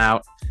to win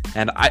out.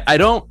 And I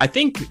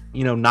think,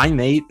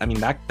 9-8, I mean,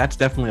 that's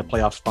definitely a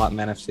playoff spot in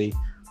the NFC.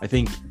 I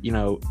think,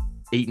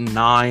 8 and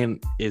 9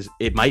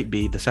 it might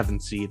be the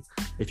 7th seed.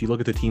 If you look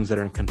at the teams that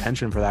are in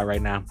contention for that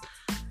right now,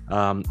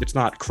 it's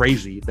not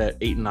crazy that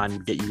 8 and 9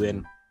 would get you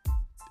in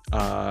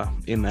the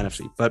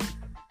NFC, but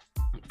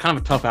kind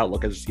of a tough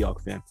outlook as a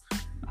Seahawks fan.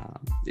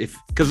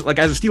 Because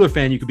as a Steeler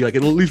fan, you could be like,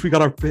 at least we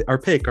got our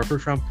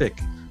first round pick.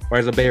 Or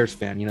as a Bears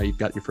fan, you've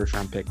got your first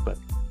round pick, but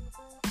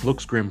it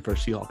looks grim for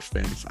Seahawks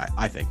fans,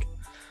 I think.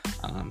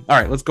 All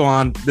right, let's go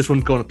on. This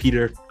one's going to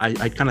Peter.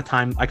 I kind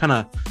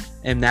of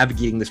am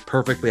navigating this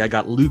perfectly. I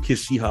got Luke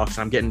his Seahawks, and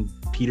I'm getting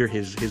Peter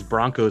his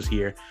Broncos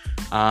here.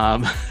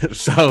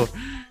 So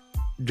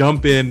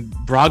jump in.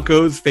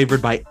 Broncos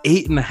favored by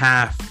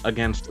 8.5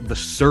 against the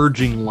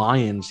surging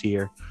Lions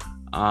here.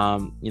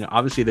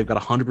 Obviously they've got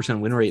a 100%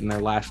 win rate in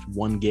their last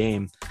one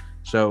game.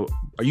 So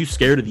are you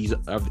scared of these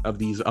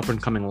up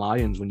and coming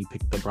Lions when you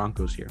pick the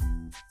Broncos here?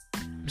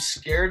 I'm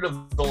scared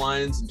of the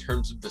Lions in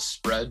terms of the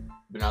spread,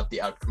 but not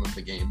the outcome of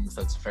the game, if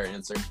that's a fair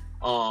answer.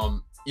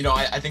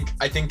 I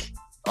think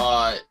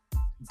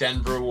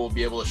Denver will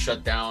be able to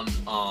shut down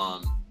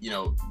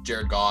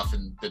Jared Goff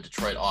and the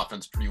Detroit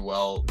offense pretty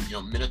well.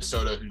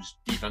 Minnesota, whose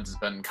defense has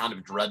been kind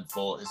of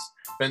dreadful, has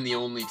been the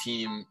only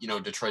team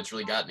Detroit's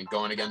really gotten it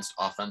going against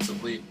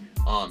offensively.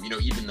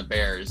 Even the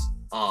Bears,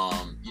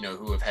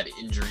 who have had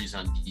injuries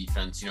on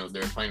defense,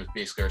 they're playing with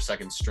basically our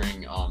second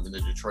string in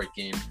the Detroit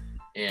game,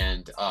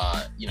 and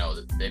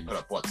they put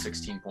up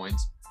 16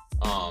 points.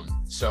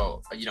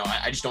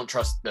 I just don't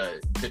trust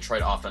the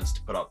Detroit offense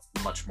to put up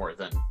much more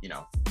than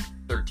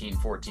 13,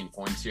 14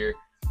 points here.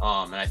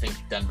 And I think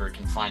Denver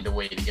can find a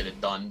way to get it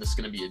done. This is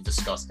going to be a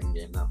disgusting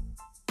game, though.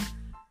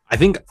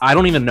 I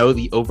don't even know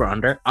the over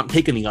under. I'm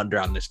taking the under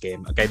on this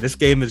game. Okay, this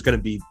game is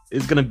going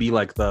to be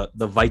like the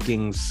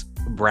Vikings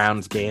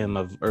Browns game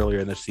of earlier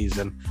in the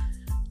season.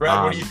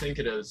 Brad, what do you think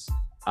it is?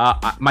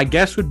 My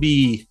guess would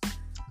be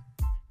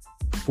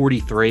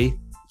 43.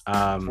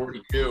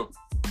 42.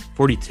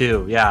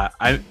 42. Yeah.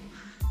 I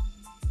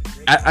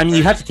mean,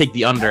 you have to take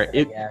the under.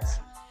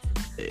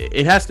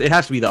 It has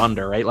to be the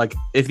under, right? Like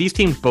if these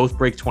teams both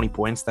break 20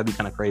 points, that'd be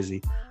kind of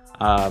crazy.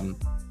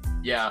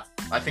 Yeah,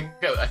 I think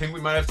we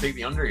might have to take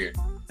the under here.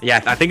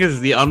 Yeah, I think this is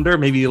the under.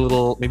 Maybe a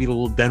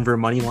little Denver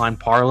money line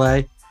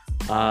parlay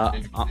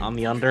on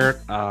the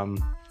under.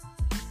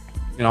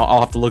 I'll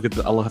have to look at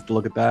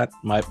that.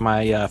 My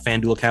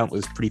FanDuel account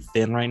was pretty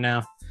thin right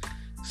now,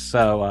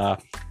 so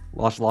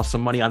lost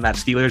some money on that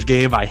Steelers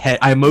game.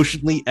 I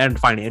emotionally and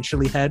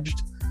financially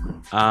hedged.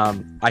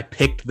 I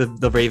picked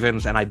the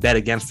Ravens and I bet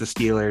against the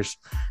Steelers,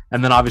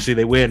 and then obviously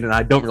they win, and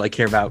I don't really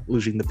care about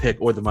losing the pick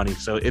or the money,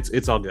 so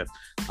it's all good.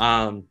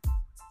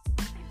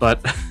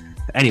 But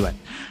anyway,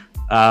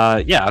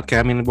 yeah, okay.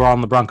 I mean, we're all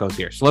on the Broncos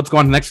here, so let's go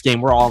on to the next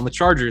game. We're all on the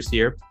Chargers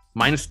here,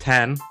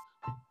 -10.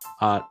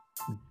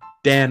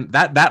 Dan,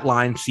 that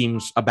line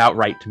seems about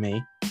right to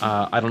me.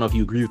 I don't know if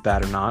you agree with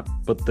that or not,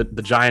 but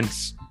the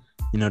Giants,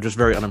 just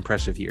very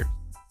unimpressive here.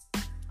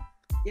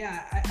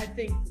 Yeah, I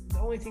think the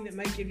only thing that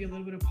might give you a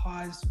little bit of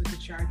pause with the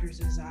Chargers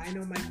is I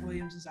know Mike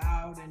Williams is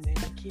out and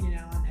Keenan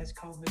Allen has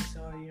COVID,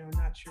 so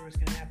not sure what's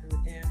going to happen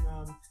with him.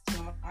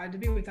 So to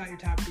be without your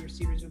top two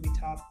receivers would be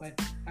tough.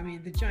 But I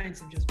mean, the Giants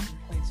have just been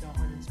played so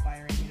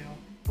uninspiring.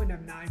 Putting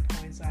up 9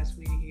 points last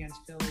week against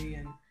Philly,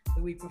 and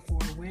the week before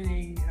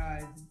winning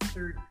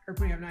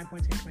putting up 9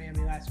 points against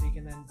Miami last week,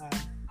 and then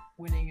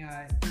winning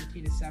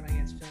 13-7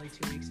 against Philly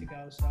 2 weeks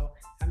ago. So,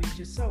 I mean,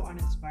 just so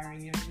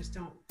uninspiring. You just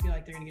don't feel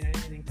like they're going to get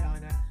anything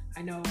done.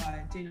 I know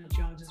Daniel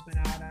Jones has been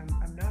out.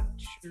 I'm not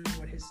sure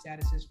what his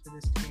status is for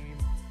this game,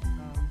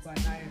 but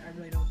I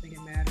really don't think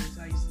it matters.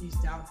 He's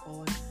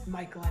doubtful, and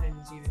Mike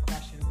Glennon is even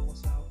questionable.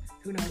 So,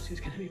 who knows who's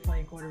going to be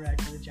playing quarterback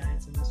for the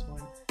Giants in this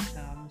one.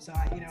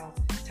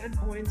 10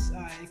 points,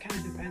 it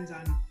kind of depends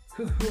on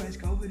who has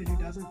COVID and who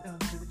doesn't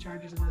for the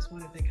Chargers in this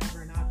one, if they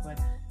cover or not. But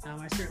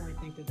I certainly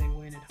think that they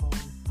win at home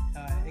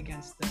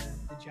against the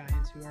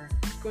Giants, who are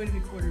going to be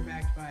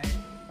quarterbacked by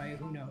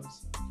who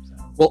knows. So.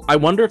 Well, I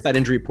wonder if that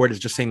injury report is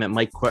just saying that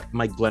Mike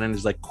Glennon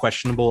is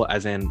questionable,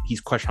 as in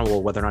he's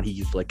questionable whether or not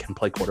he can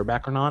play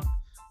quarterback or not,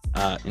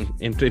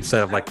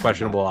 instead of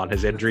questionable on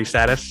his injury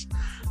status.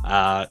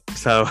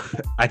 So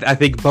I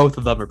think both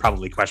of them are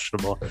probably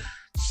questionable.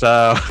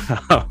 So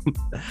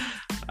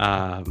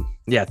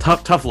yeah,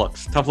 tough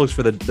looks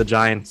for the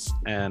Giants,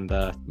 and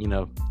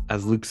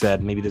as Luke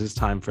said, maybe this is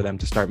time for them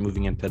to start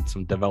moving into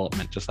some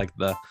development, just like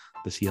the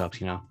Seahawks.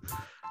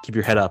 Keep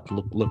your head up,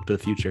 look to the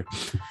future.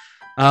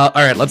 All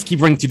right, let's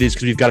keep running through these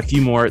because we've got a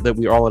few more that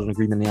we're all in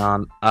agreement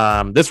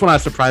on. This one I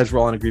was surprised we're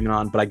all in agreement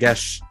on, but I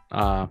guess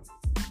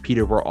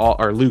Peter, we're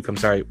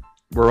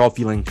all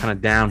feeling kind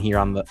of down here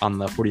on the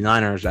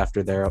 49ers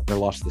after their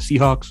loss to the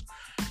Seahawks.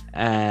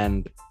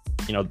 And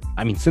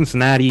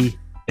Cincinnati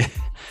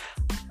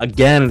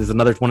again is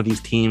another one of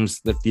these teams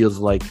that feels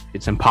like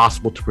it's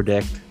impossible to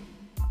predict.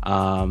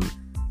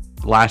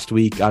 Last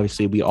week,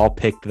 obviously, we all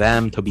picked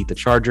them to beat the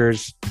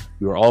Chargers.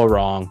 We were all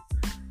wrong,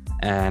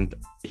 and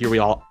here we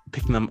all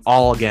picking them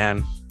all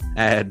again.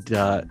 And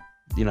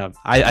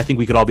I think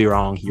we could all be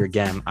wrong here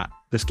again.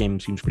 This game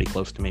seems pretty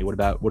close to me. What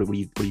do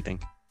you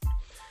think?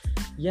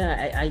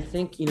 Yeah, I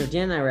think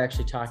Dan and I were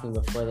actually talking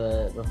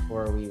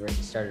before we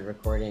started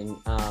recording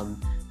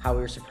how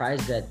we were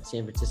surprised that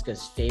San Francisco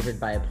is favored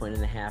by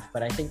 1.5,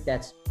 but I think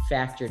that's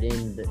factored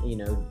in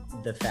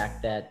the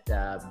fact that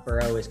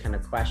Burrow is kind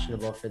of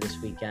questionable for this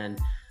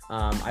weekend.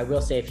 I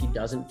will say if he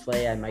doesn't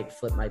play, I might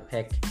flip my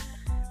pick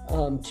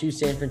to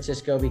San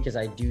Francisco, because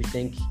I do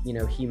think,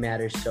 he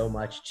matters so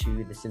much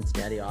to the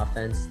Cincinnati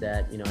offense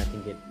that, I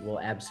think it will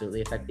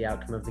absolutely affect the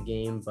outcome of the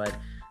game. But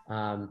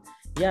the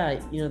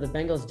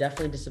Bengals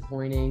definitely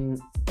disappointing,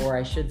 or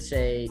I should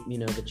say,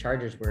 the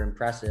Chargers were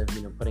impressive,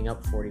 putting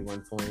up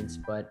 41 points,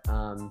 but,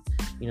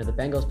 the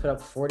Bengals put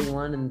up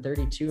 41 and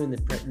 32 in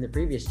the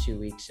previous 2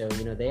 weeks. So,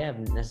 they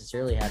haven't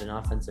necessarily had an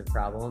offensive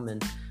problem.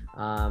 And,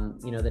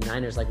 the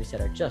Niners, like we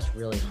said, are just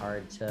really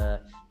hard to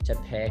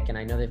pick. And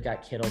I know they've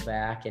got Kittle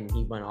back and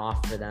he went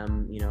off for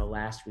them,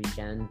 last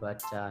weekend,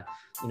 but,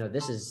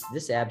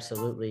 this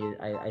absolutely,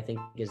 I think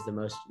is the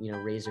most,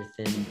 razor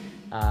thin,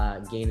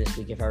 game this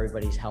week if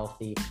everybody's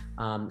healthy.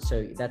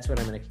 So that's what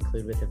I'm going to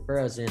conclude with. If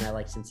Burrow's in, I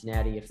like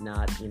Cincinnati. If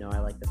not, I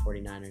like the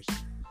 49ers.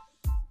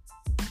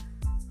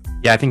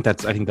 Yeah, I think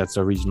that's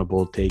a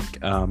reasonable take.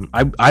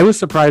 I was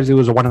surprised it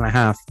was a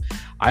 1.5.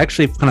 I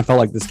actually kind of felt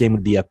like this game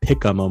would be a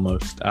pick 'em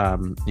almost.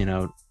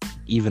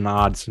 Even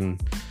odds,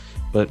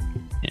 but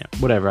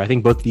whatever. I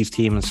think both these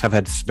teams have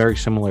had very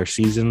similar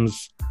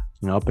seasons,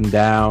 up and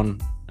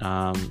down.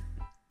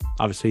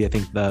 Obviously, I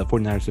think the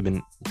 49ers have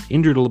been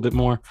injured a little bit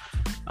more.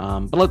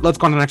 But let's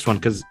go on to the next one,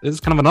 because this is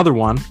kind of another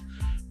one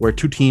where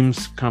two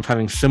teams kind of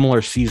having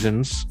similar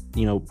seasons.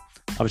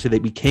 Obviously,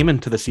 we came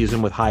into the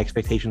season with high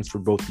expectations for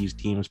both these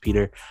teams,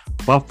 Peter.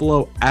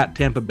 Buffalo at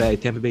Tampa Bay.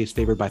 Tampa Bay is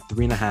favored by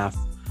 3.5.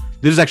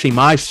 This is actually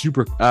my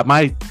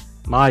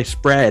my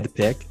spread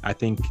pick. I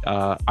think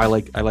I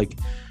like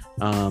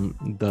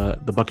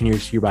the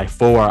Buccaneers here by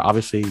 4.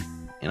 Obviously,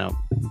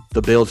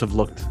 the Bills have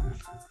looked,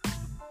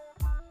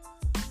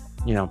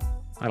 I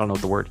don't know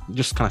what the word,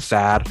 just kind of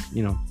sad,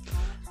 the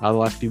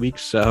last few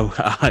weeks. So,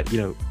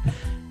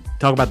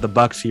 talk about the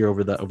Bucs here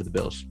over the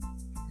Bills.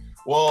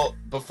 Well,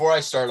 before I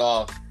start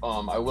off,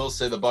 I will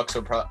say the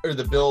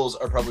the Bills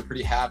are probably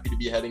pretty happy to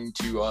be heading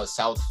to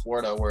South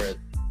Florida, where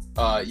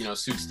it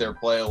suits their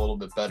play a little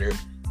bit better.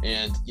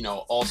 And,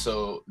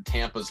 also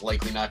Tampa's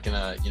likely not going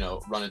to,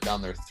 run it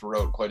down their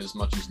throat quite as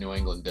much as New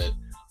England did.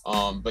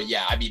 But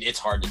yeah, I mean, it's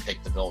hard to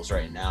pick the Bills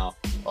right now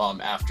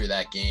after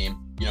that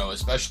game,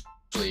 especially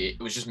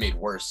it was just made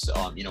worse,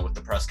 with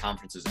the press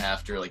conferences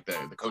after, like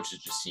the coaches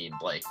just seemed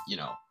like,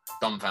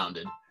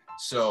 dumbfounded.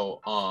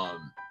 So,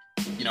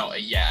 we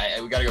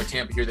got to go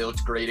Tampa here. They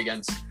looked great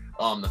against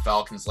the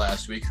Falcons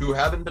last week, who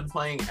haven't been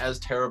playing as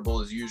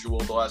terrible as usual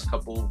the last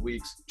couple of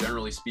weeks,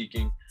 generally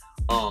speaking.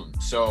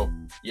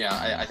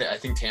 I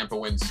think Tampa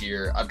wins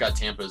here. I've got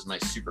Tampa as my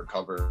super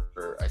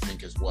cover, I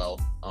think, as well,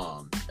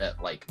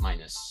 at like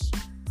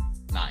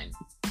 -9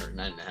 or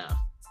 9.5.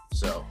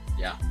 So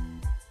yeah.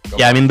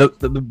 I mean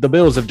the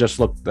Bills have just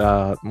looked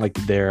like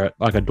they're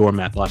like a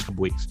doormat the last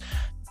couple weeks,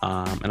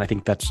 and I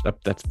think that's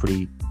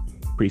pretty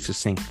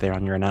succinct there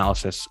on your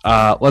analysis.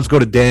 Let's go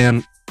to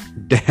Dan.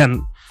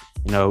 Dan,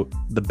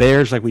 the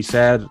Bears, like we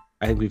said,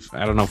 I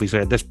don't know if we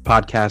said this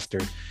podcast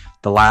or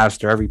the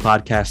last or every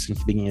podcast since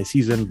the beginning of the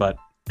season, but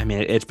I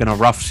mean, it's been a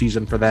rough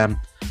season for them.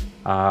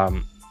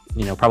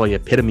 Probably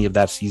epitome of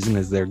that season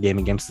is their game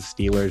against the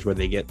Steelers, where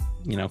they get,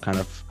 kind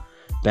of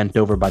bent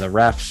over by the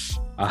refs,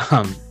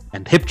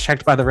 and hip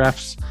checked by the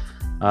refs,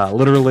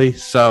 literally.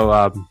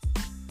 So,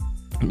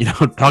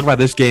 talk about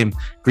this game,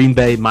 Green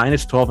Bay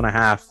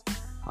 -12.5.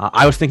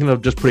 I was thinking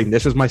of just putting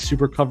this as my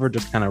super cover,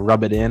 just kind of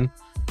rub it in,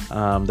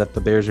 that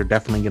the Bears are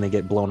definitely going to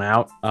get blown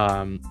out.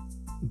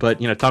 But,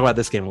 talk about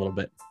this game a little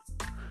bit.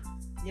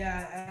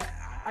 Yeah,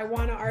 I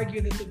want to argue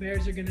that the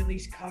Bears are going to at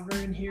least cover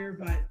in here,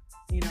 but,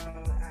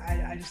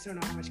 I just don't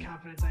know how much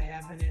confidence I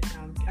have in it.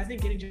 I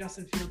think getting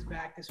Justin Fields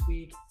back this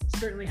week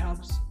certainly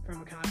helps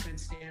from a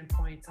confidence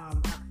standpoint.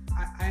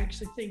 I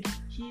actually think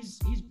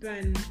he's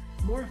been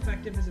more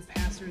effective as a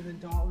passer than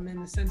Dalton, in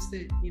the sense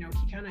that,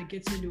 he kind of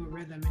gets into a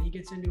rhythm and he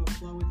gets into a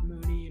flow with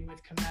Mooney and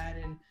with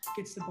Kmet and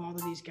gets the ball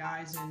to these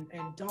guys, and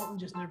Dalton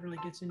just never really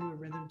gets into a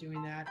rhythm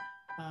doing that.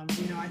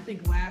 I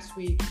think last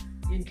week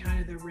in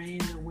kind of the rain,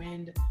 the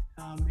wind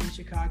in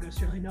Chicago,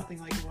 certainly nothing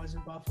like it was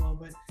in Buffalo,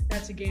 but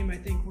that's a game I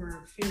think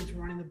where Fields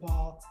running the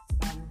ball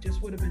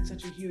just would have been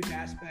such a huge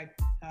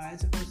aspect,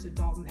 as opposed to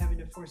Dalton having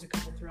to force a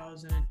couple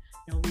throws and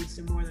it leads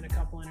to more than a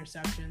couple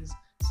interceptions.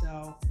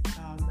 So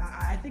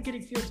I think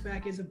getting Fields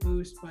back is a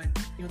boost, but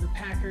the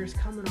Packers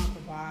coming off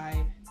a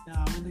bye,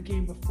 in the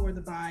game before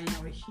the bye,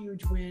 a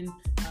huge win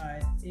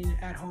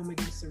at home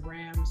against the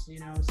Rams,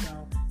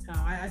 so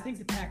I think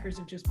the Packers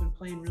have just been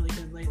playing really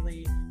good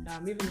lately,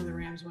 even though the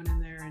Rams went in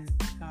there and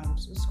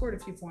scored a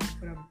few points,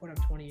 put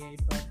up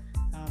 28, but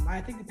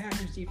I think the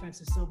Packers defense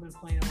has still been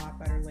playing a lot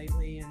better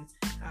lately, and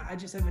I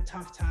just have a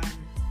tough time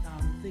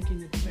thinking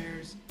that the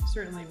Bears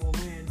certainly will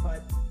win,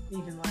 but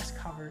even less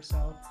cover.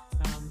 So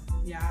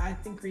I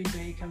think Green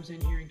Bay comes in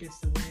here and gets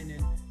the win,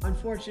 and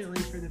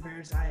unfortunately for the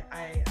Bears, I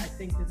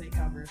think that they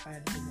cover if I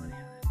had to put money on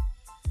it.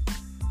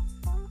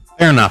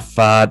 Fair enough.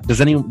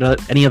 Does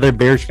any other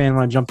Bears fan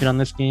want to jump in on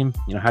this game?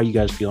 How are you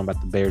guys feeling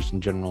about the Bears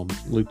in general?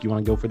 Luke, you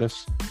want to go for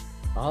this?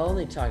 I'll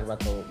only talk about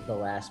the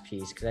last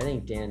piece because I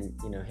think Dan,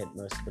 hit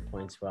most of the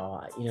points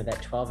well.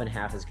 That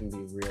 12.5 is going to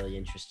be really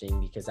interesting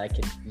because I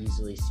could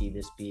easily see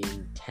this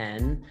being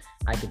 10.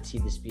 I could see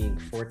this being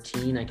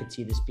 14. I could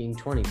see this being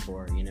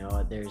 24.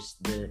 There's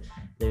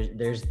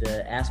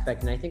the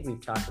aspect, and I think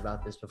we've talked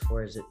about this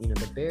before, is that,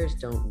 the Bears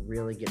don't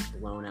really get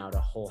blown out a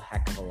whole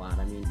heck of a lot.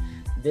 I mean,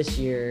 this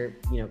year,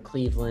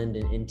 Cleveland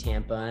and in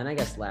Tampa, and I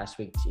guess last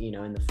week,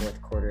 in the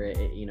fourth quarter,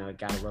 it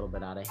got a little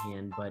bit out of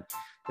hand, but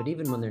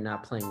even when they're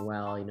not playing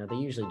well, they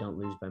usually don't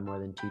lose by more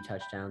than 2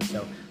 touchdowns.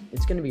 So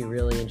it's going to be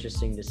really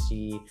interesting to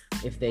see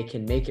if they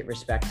can make it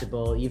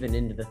respectable, even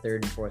into the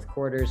third and fourth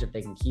quarters, if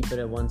they can keep it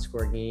a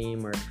 1-score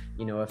game, or,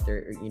 if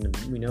they're,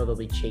 we know they'll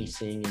be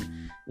chasing,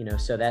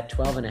 and, so that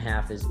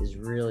 12.5 is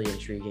really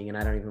intriguing, and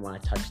I don't even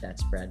want to touch that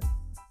spread.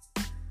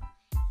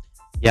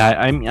 Yeah,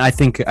 I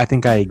think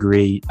I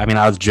agree. I mean,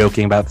 I was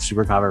joking about the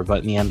super cover,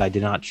 but in the end, I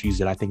did not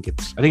choose it. I think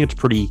it's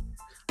pretty.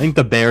 I think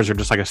the Bears are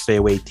just like a stay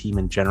away team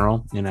in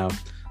general.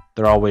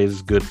 They're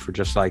always good for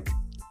just like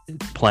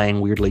playing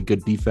weirdly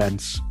good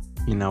defense,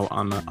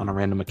 on a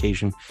random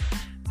occasion.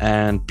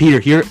 And Peter,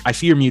 here I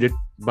see you're muted,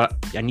 but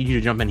I need you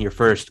to jump in here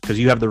first because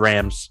you have the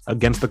Rams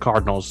against the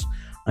Cardinals.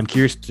 I'm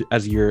curious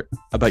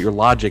about your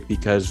logic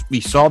because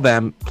we saw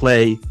them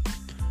play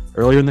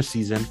earlier in the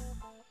season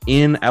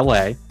in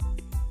LA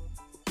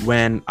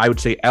when I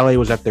would say LA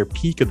was at their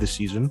peak of the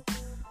season.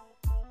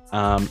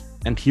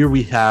 And here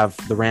we have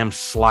the Rams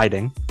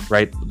sliding,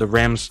 right? The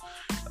Rams,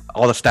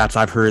 all the stats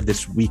I've heard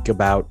this week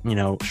about,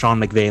 Sean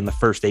McVay in the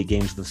first 8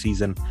 games of the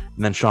season,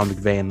 and then Sean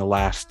McVay in the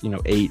last,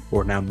 8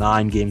 or now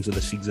 9 games of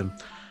the season.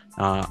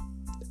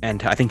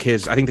 And I think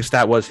the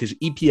stat was his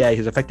EPA,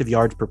 his effective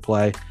yards per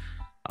play,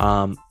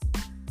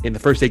 in the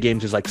first 8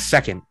 games is like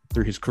second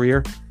through his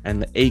career,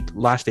 and the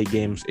last 8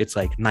 games it's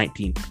like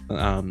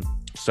 19th.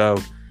 So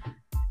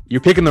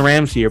you're picking the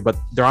Rams here, but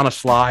they're on a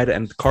slide,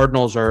 and the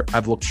Cardinals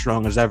have looked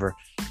strong as ever.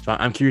 So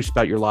I'm curious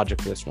about your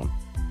logic for this one.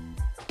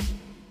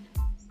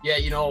 Yeah,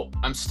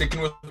 I'm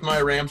sticking with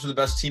my Rams are the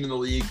best team in the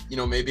league.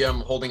 Maybe I'm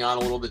holding on a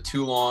little bit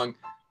too long.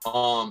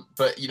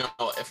 But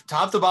if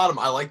top to bottom,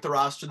 I like the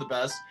roster the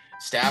best.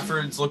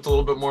 Stafford's looked a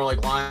little bit more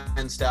like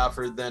Lion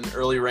Stafford than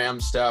early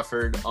Rams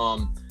Stafford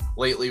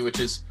lately, which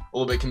is a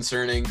little bit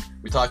concerning.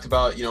 We talked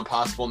about,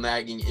 possible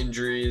nagging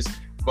injuries,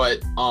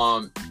 but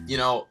I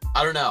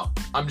don't know.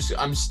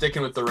 I'm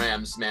sticking with the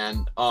Rams,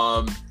 man.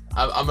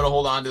 I'm going to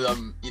hold on to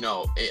them.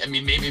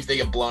 Maybe if they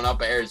get blown up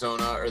by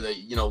Arizona or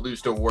they,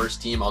 lose to a worse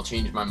team, I'll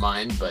change my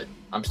mind, but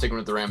I'm sticking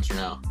with the Rams for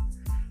now.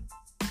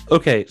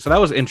 Okay, so that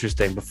was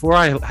interesting. Before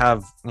I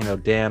have,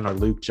 Dan or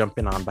Luke jump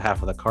in on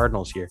behalf of the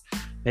Cardinals here,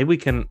 maybe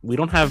we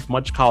don't have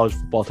much college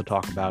football to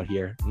talk about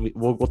here.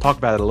 We'll talk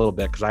about it a little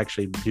bit because I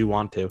actually do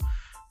want to.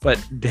 But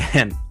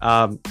Dan,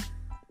 what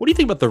do you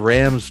think about the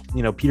Rams?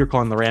 Peter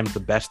calling the Rams the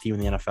best team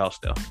in the NFL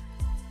still.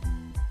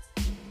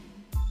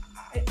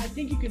 I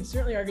think you can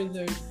certainly argue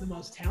they're the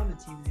most talented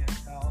team in the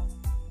NFL,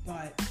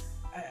 but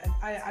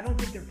I don't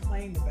think they're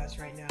playing the best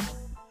right now.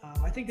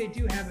 I think they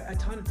do have a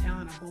ton of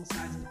talent on both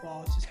sides of the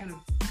ball. It's just kind of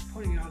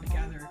putting it all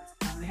together.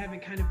 They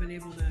haven't kind of been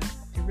able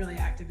to really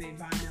activate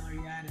Von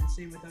Miller yet, and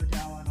same with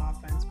Odell on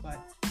offense. But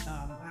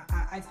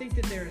I think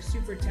that they're a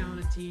super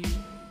talented team.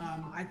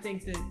 I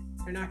think that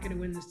they're not going to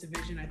win this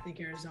division. I think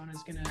Arizona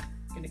is going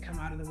to come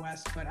out of the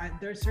West, but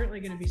they're certainly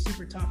going to be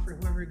super tough for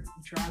whoever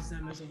draws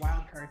them as a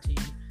wild card team.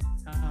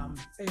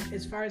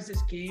 As far as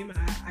this game,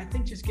 I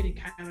think just getting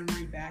Kyler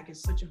Murray back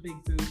is such a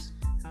big boost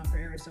for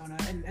Arizona,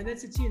 and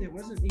that's a team that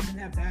wasn't even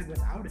that bad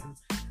without him.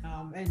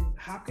 And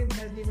Hopkins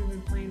hasn't even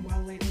been playing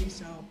well lately,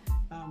 so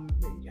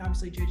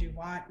obviously JJ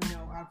Watt,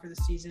 out for the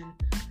season.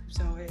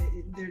 So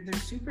their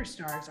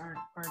superstars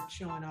aren't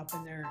showing up,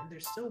 and they're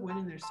still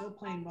winning. They're still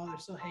playing well. They're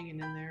still hanging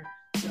in there.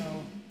 So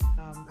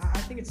I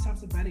think it's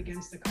tough to bet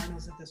against the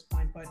Cardinals at this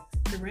point, but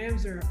the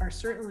Rams are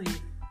certainly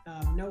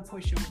no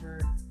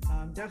pushover.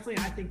 Definitely,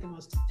 I think the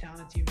most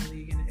talented team in the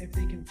league, and if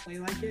they can play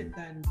like it,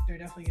 then they're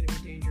definitely going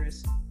to be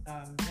dangerous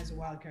as a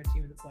wild card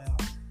team in the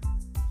playoffs.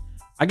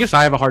 I guess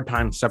I have a hard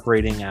time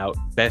separating out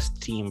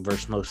best team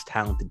versus most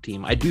talented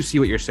team. I do see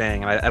what you're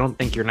saying, and I don't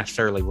think you're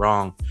necessarily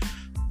wrong.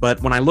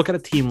 But when I look at a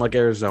team like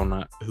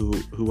Arizona, who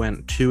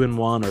went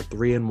 2-1 or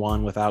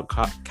 3-1 without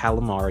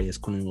Calamari, as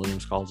Quinn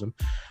Williams calls him,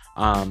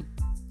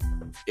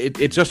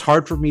 it's just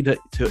hard for me to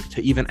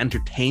even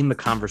entertain the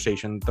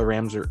conversation. The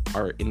Rams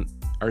are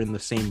in the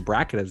same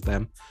bracket as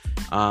them.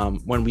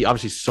 When we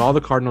obviously saw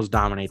the Cardinals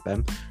dominate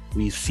them,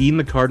 we've seen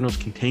the Cardinals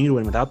continue to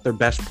win without their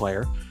best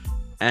player.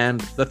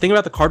 And the thing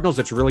about the Cardinals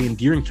that's really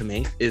endearing to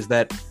me is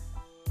that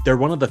they're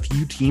one of the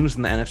few teams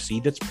in the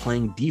NFC that's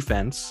playing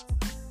defense,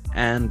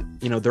 and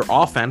their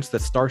offense,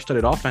 that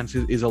star-studded offense,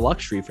 is a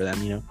luxury for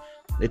them.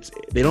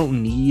 They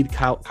don't need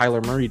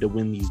Kyler Murray to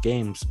win these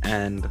games,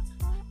 and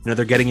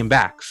they're getting him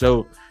back.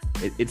 So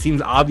it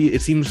seems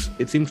obvious.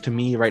 It seems to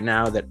me right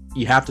now that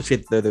you have to say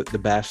that they're the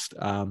best.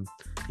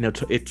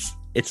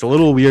 It's a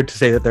little weird to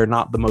say that they're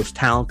not the most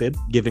talented,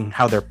 given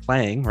how they're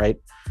playing, right?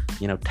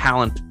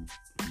 Talent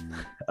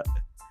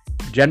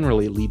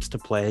generally leads to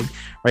playing,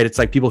 right? It's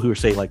like people who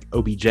say like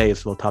OBJ is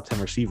still a top 10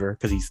 receiver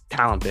because he's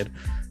talented,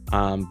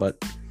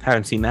 but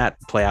haven't seen that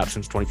play out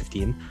since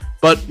 2015.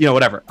 But,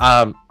 whatever.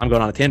 I'm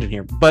going on a tangent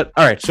here. But,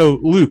 all right, so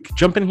Luke,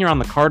 jump in here on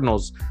the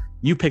Cardinals.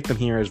 You picked them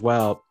here as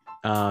well.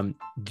 Do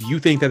you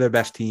think they're their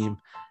best team?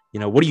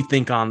 What do you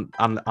think on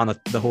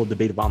the whole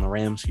debate about the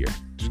Rams here?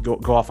 Just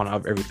go off on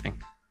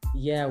everything.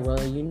 Yeah, well,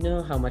 you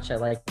know how much I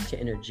like to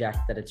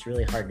interject that it's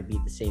really hard to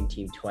beat the same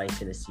team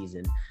twice in a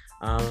season.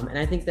 And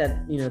I think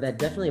that, that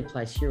definitely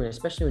applies here,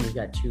 especially when you've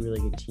got two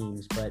really good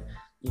teams. But,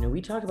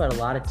 we talk about a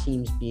lot of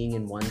teams being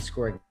in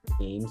one-score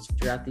games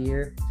throughout the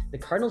year. The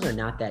Cardinals are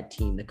not that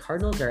team. The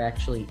Cardinals are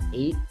actually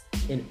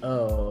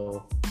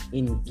 8-0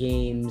 in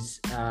games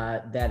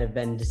that have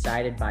been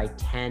decided by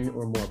 10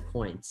 or more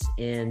points.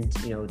 And,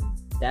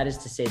 that is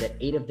to say that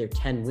 8 of their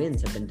 10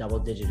 wins have been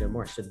double-digit or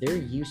more. So they're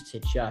used to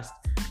just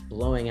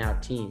blowing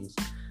out teams.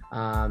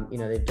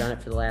 They've done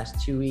it for the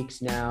last 2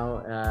 weeks now.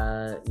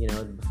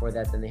 Before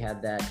that, then they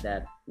had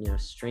that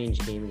strange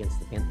game against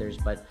the Panthers.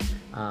 But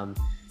I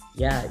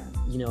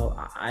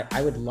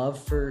would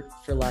love for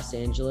Los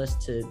Angeles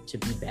to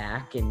be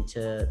back and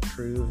to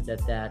prove that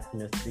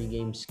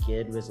 3-game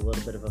skid was a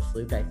little bit of a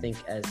fluke. I think,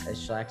 as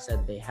Schlack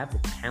said, they have the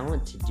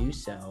talent to do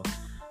so.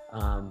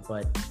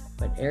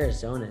 But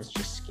Arizona is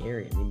just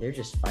scary. I mean, they're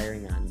just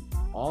firing on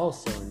all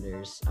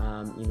cylinders.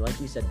 Like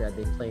you said, Brad,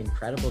 they play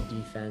incredible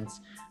defense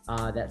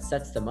that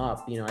sets them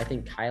up. I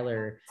think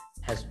Kyler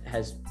has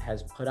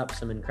put up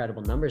some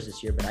incredible numbers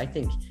this year, but I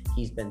think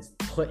he's been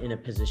put in a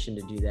position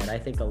to do that. I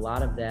think a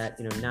lot of that,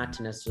 not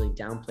to necessarily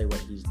downplay what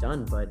he's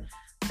done, but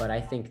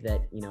I think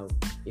that,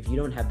 if you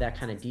don't have that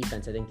kind of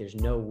defense, I think there's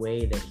no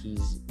way that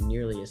he's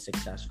nearly as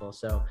successful.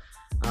 So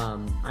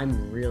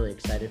I'm really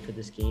excited for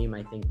this game.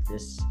 I think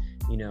this,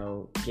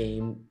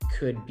 game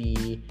could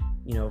be,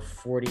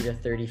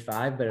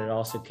 40-35, but it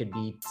also could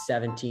be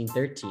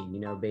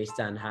 17-13, based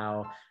on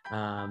how,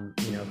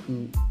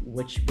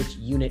 which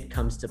unit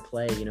comes to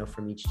play,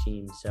 from each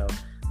team. So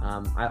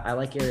I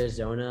like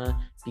Arizona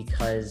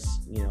because,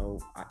 you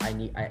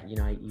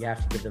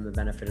have to give them the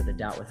benefit of the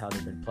doubt with how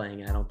they've been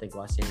playing. I don't think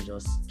Los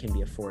Angeles can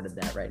be afforded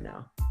that right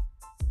now.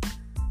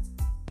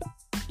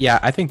 Yeah,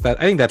 I think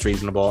that's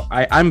reasonable.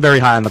 I'm very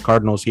high on the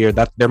Cardinals here.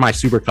 They're my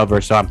super cover,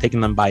 so I'm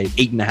taking them by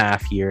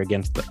 8.5 here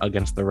against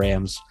the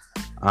Rams.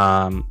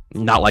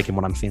 Not liking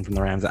what I'm seeing from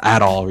the Rams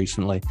at all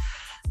recently.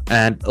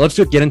 And let's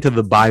just get into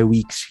the bye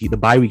weeks here,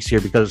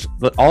 because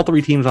all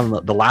three teams on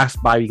the last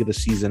bye week of the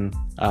season,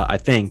 I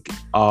think,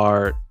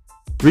 are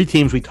three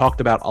teams we talked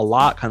about a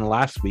lot kind of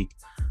last week.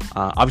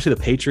 Obviously,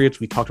 the Patriots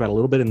we talked about a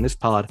little bit in this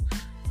pod.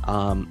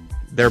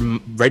 They're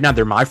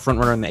my front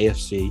runner in the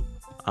AFC.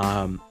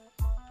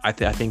 I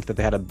think that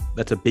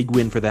that's a big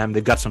win for them.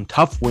 They've got some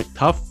tough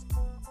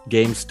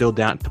games still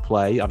down to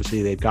play.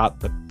 Obviously, they've got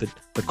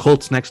the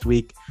Colts next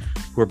week,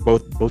 who are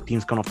both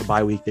teams coming off the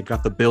bye week. They've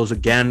got the Bills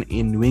again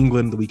in New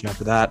England the week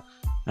after that,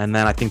 and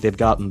then I think they've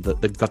got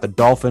the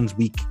Dolphins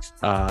week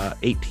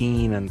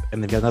 18, and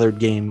they've got another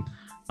game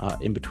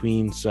in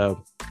between.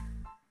 So,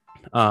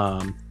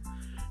 and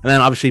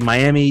then obviously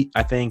Miami,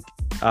 I think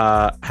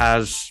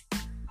has.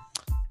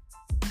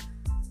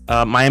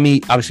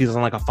 Miami obviously is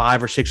on like a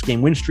 5 or 6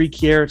 game win streak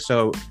here,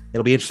 so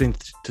it'll be interesting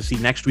to see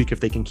next week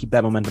if they can keep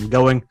that momentum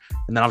going.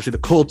 And then obviously the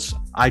Colts,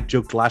 I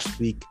joked last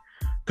week,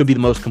 could be the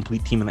most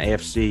complete team in the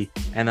AFC.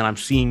 And then I'm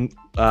seeing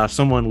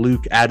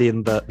Luke, add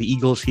in the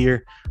Eagles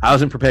here. I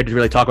wasn't prepared to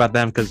really talk about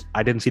them because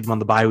I didn't see them on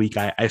the bye week.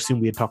 I assumed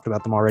we had talked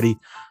about them already,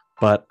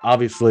 but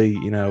obviously,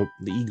 the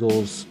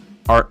Eagles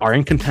are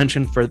in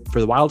contention for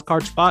the wild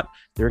card spot.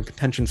 They're in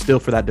contention still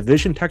for that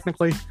division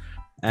technically.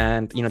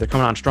 And, they're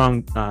coming on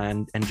strong,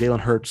 and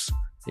Jalen Hurts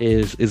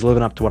is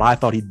living up to what I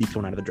thought he'd be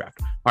coming out of the draft.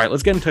 All right,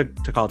 let's get into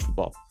college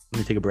football. Let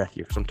me take a breath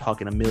here because I'm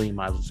talking a million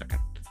miles a second.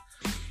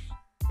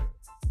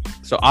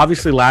 So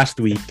obviously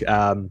last week,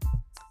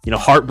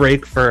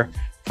 heartbreak for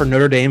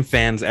Notre Dame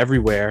fans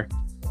everywhere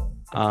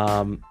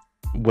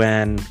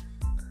when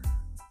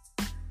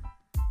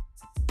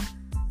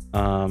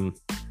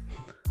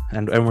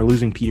and we're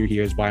losing Peter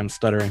here is why I'm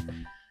stuttering.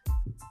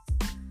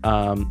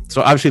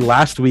 So obviously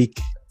last week,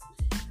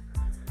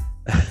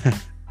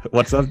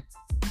 what's up?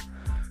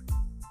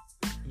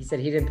 He said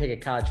he didn't pick a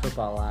college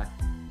football lock.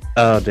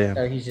 Oh damn!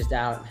 So he's just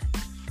out.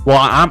 Well,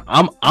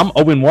 I'm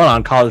 0-1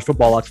 on college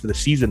football locks for the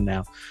season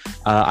now.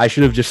 I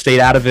should have just stayed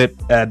out of it,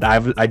 and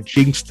I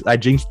jinxed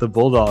the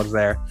Bulldogs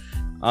there.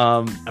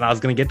 And I was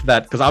gonna get to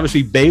that because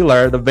obviously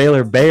the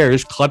Baylor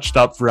Bears clutched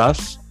up for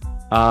us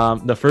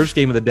the first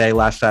game of the day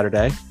last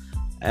Saturday,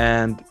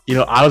 and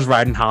I was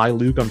riding high.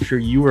 Luke, I'm sure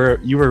you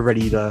were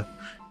ready to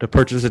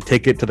purchase a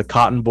ticket to the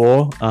Cotton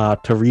Bowl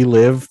to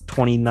relive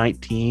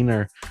 2019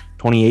 or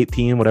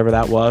 2018, whatever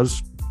that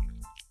was.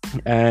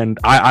 And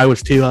I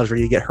was too. I was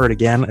ready to get hurt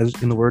again, as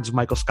in the words of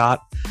Michael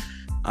Scott.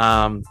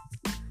 And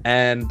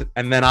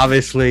then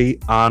obviously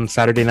on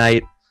Saturday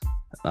night,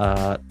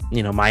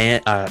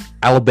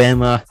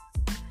 Alabama.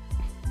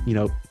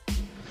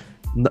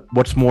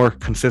 What's more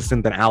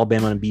consistent than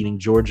Alabama and beating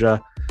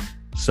Georgia?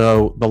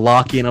 So the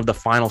lock-in of the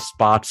final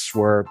spots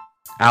were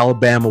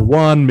Alabama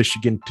 1,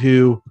 Michigan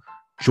 2,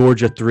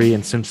 Georgia 3,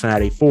 and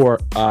Cincinnati 4.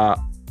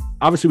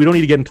 Obviously, we don't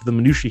need to get into the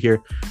minutiae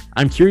here.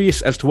 I'm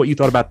curious as to what you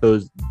thought about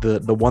the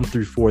 1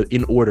 through 4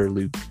 in order,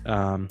 Luke.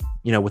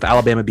 With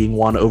Alabama being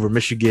 1 over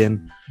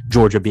Michigan,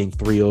 Georgia being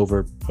 3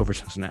 over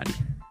Cincinnati.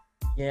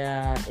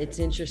 Yeah, it's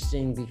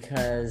interesting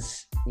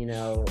because,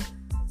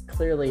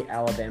 clearly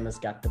Alabama's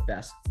got the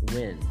best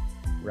win,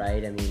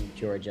 right? I mean,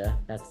 Georgia,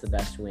 that's the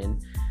best win.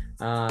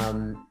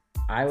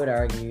 I would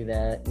argue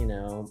that,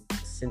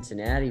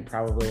 Cincinnati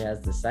probably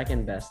has the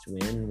second best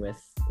win with,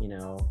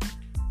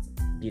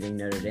 beating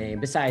Notre Dame,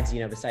 besides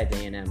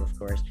A&M, of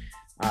course,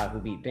 who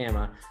beat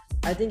Bama.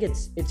 I think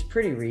it's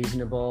pretty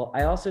reasonable.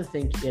 I also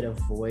think it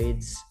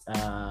avoids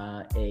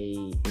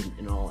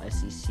an all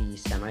SEC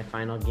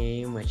semifinal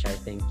game, which I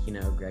think,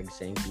 Greg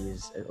Sankey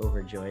is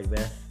overjoyed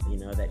with,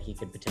 that he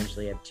could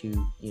potentially have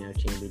 2,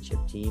 championship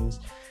teams.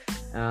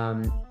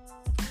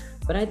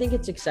 But I think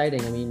it's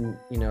exciting. I mean,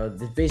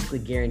 this basically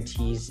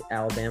guarantees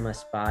Alabama a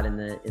spot in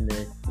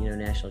the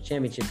national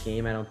championship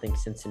game. I don't think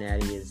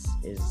Cincinnati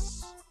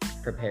is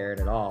prepared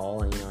at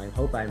all. I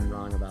hope I'm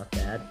wrong about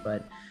that,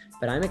 but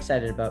I'm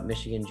excited about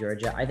Michigan,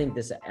 Georgia. I think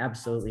this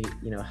absolutely,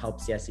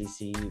 helps the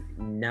SEC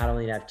not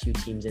only to have 2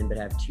 teams in, but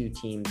have 2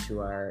 teams who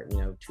are,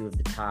 2 of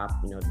the top.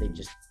 They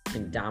just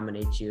can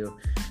dominate you.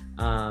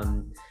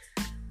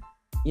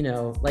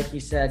 Like you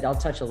said, I'll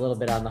touch a little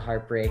bit on the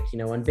heartbreak.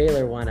 When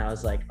Baylor won, I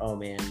was like, oh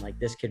man, like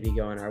this could be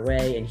going our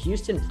way. And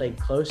Houston played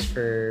close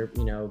for,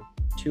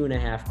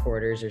 2.5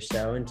 quarters or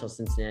so until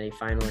Cincinnati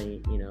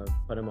finally,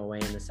 put them away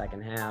in the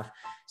second half.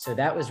 So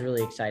that was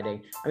really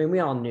exciting. I mean, we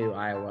all knew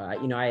Iowa.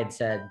 I had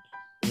said,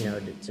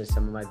 to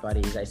some of my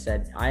buddies, I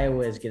said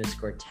Iowa is going to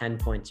score 10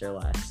 points or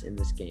less in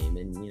this game.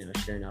 And,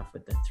 sure enough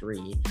with the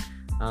 3.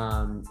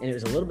 And it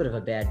was a little bit of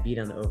a bad beat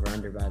on the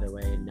over-under, by the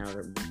way. And now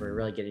we're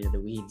really getting to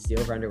the weeds. The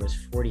over-under was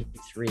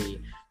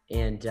 43.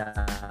 And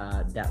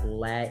that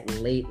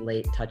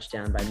late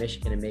touchdown by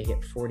Michigan to make it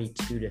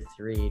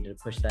 42-3 to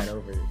push that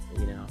over,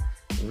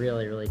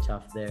 really, really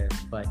tough there.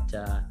 But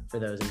for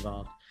those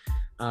involved.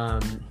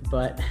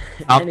 But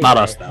anyway, not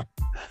us though.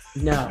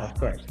 No, of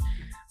course.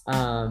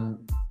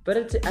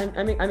 But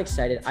I'm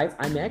excited.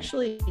 I'm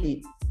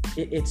actually.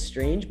 It's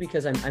strange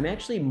because I'm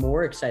actually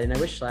more excited. And I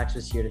wish Schlax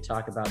was here to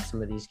talk about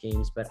some of these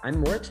games, but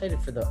I'm more excited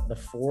for the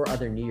 4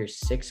 other New Year's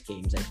 6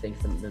 games, I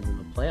think, than the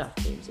playoff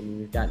games. I mean,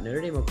 we've got Notre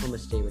Dame, Oklahoma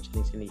State, which I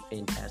think is going to be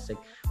fantastic.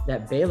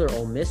 That Baylor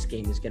Ole Miss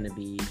game is going to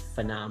be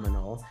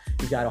phenomenal.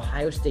 We've got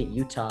Ohio State,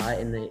 Utah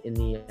in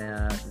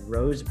the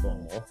Rose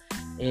Bowl,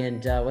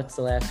 and what's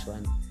the last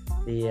one?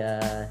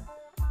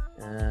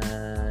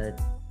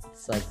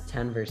 It's like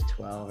 10 versus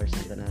 12 or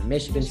something.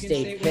 Michigan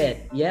State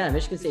Pitt. Yeah,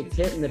 Michigan State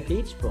Pitt in the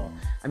Peach Bowl.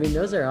 I mean,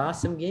 those are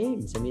awesome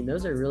games. I mean,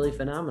 those are really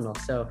phenomenal.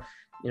 So,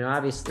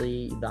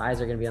 obviously the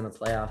eyes are going to be on the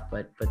playoff,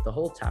 but the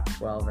whole top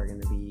 12 are going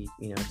to be,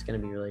 it's going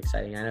to be really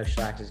exciting. I know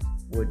Schlax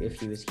would,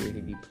 if he was here,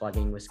 he'd be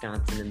plugging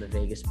Wisconsin in the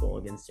Vegas Bowl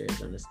against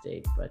Arizona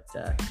State, but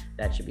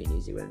that should be an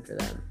easy win for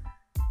them.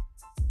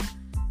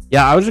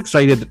 Yeah, I was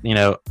excited.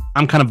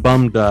 I'm kind of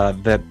bummed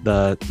that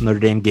the Notre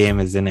Dame game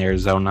is in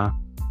Arizona.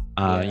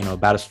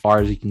 About as far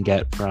as you can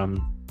get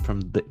from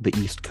the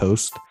East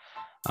Coast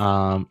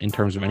in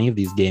terms of any of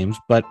these games.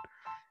 But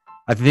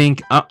I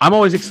think I'm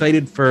always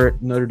excited for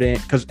Notre Dame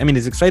because,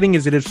 as exciting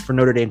as it is for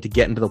Notre Dame to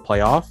get into the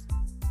playoff,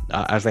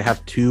 as they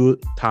have 2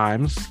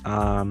 times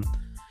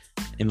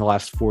in the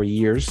last 4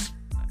 years,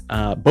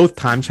 both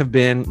times have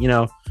been,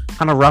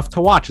 kind of rough to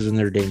watch as a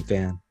Notre Dame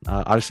fan.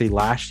 Obviously,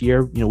 last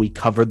year, we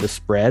covered the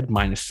spread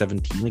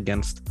 -17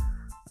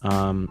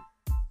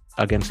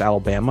 against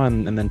Alabama,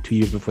 and then 2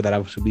 years before that,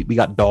 obviously we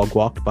got dog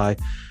walked by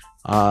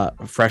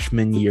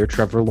freshman year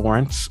Trevor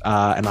Lawrence,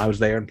 and I was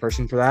there in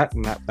person for that,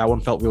 and that one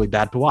felt really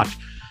bad to watch.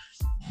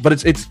 But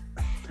it's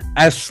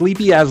as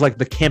sleepy as like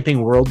the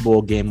Camping World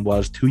Bowl game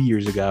was 2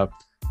 years ago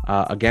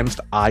against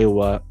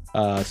Iowa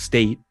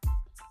State.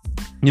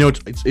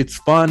 It's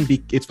fun.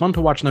 It's fun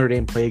to watch Notre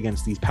Dame play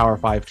against these Power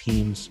 5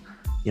 teams,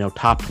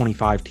 top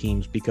 25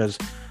 teams, because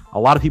a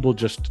lot of people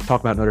just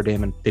talk about Notre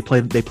Dame and they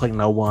play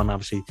no one.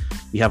 Obviously,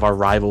 we have our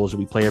rivals that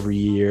we play every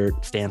year: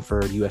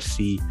 Stanford,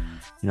 USC,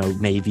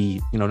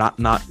 Navy.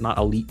 Not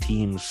elite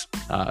teams,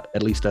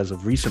 at least as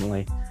of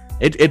recently.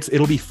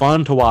 It'll be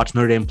fun to watch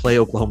Notre Dame play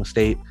Oklahoma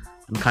State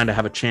and kind of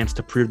have a chance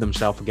to prove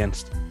themselves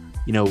against,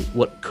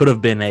 what could have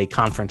been a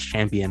conference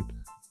champion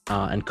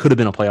and could have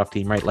been a playoff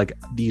team, right? Like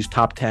these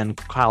top 10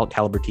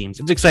 caliber teams.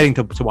 It's exciting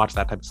to watch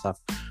that type of stuff.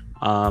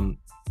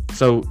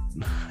 So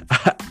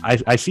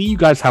I see you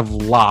guys have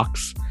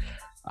locks.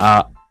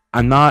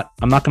 I'm not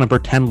going to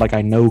pretend like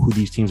I know who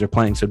these teams are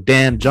playing. So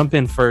Dan, jump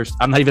in first.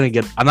 I'm not even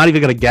going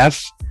to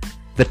guess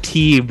the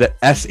team that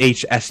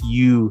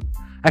SHSU.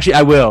 Actually,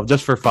 I will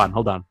just for fun.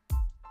 Hold on.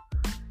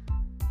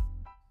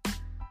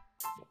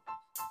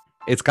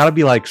 It's got to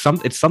be like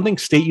it's something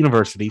State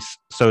University.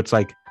 So it's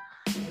like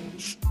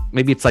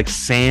maybe it's like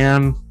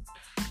Southern.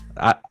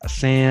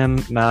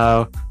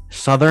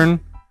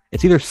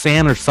 It's either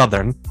San or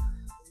Southern.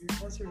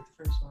 Let's hear the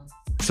first one.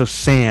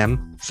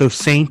 So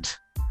Saint,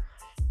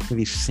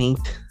 maybe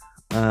Saint.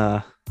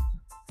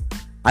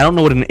 I don't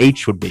know what an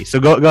H would be. So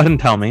go ahead and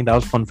tell me. That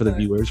was fun for the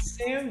viewers.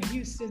 Sam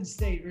Houston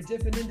State. We're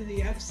dipping into the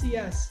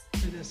FCS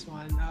for this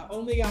one.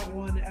 Only got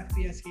one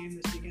FBS game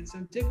this weekend, so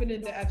I'm dipping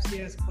into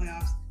FCS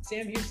playoffs.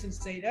 Sam Houston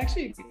State,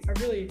 actually a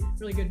really,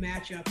 really good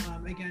matchup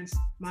against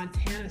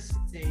Montana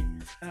State in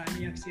the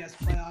FCS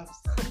playoffs.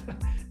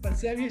 But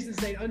Sam Houston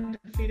State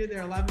undefeated.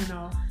 They're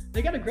 11-0.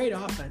 They got a great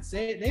offense.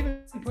 They've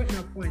been putting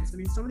up points. I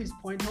mean, some of these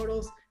point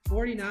totals,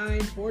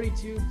 49,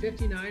 42,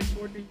 59,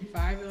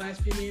 45 in the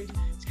last few games.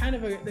 It's kind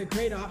of the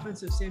great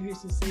offense of Sam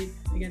Houston State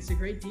against a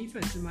great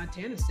defense in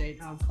Montana State.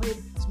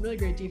 Played some really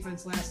great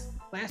defense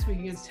last week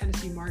against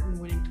Tennessee Martin,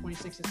 winning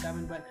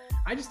 26-7. But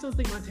I just don't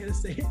think Montana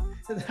State.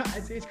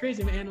 It's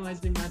crazy I'm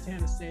analyzing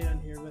Montana State on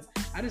here, but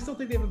I just don't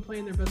think they've been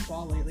playing their best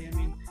ball lately. I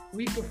mean,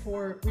 week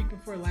before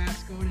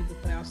last, going into the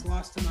playoffs,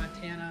 lost to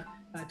Montana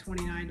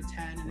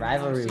 29-10.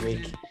 Rivalry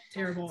week.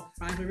 Terrible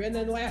rivalry. And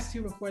then the last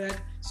two before that,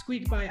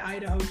 squeaked by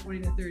Idaho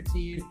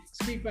 20-13,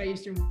 squeaked by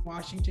Eastern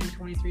Washington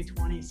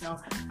 23-20. So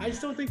I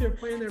just don't think they're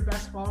playing their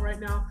best ball right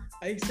now.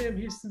 I think Sam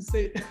Houston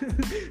State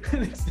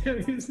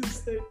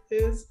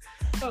is.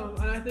 And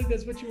I think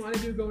that's what you want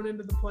to do going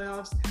into the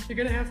playoffs. You're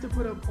going to have to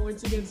put up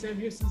points against Sam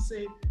Houston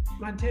State.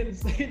 Montana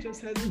State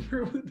just hasn't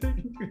proven that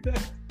they can do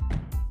that.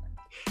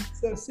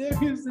 So Sam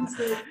Houston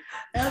State,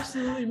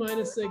 absolutely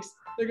 -6.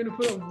 They're going to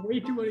put up way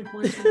too many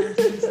points for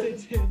Montana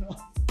State's handle.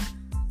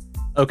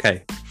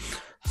 Okay.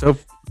 So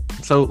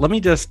let me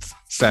just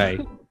say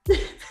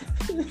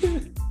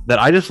that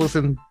I just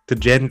listened to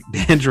Dan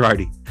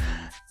Girardi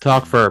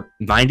talk for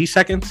 90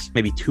 seconds,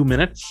 maybe 2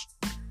 minutes,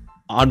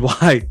 on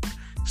why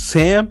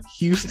Sam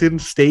Houston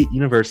State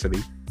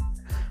University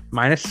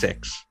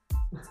 -6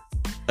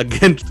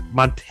 against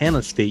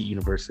Montana State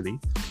University.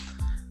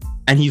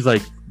 And he's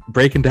like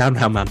breaking down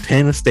how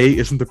Montana State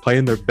isn't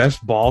playing their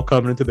best ball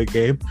coming into the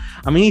game.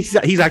 I mean,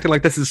 he's acting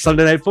like this is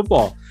Sunday Night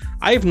Football.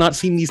 I have not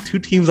seen these two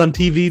teams on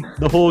TV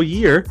the whole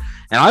year,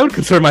 and I would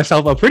consider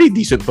myself a pretty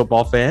decent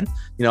football fan.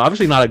 You know,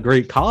 obviously not a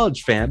great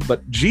college fan,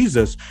 but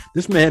Jesus,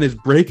 this man is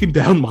breaking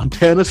down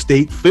Montana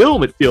State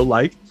film, it feels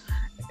like.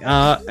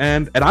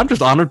 And I'm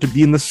just honored to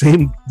be in the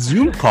same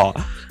Zoom call.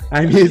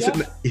 I mean,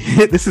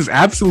 this is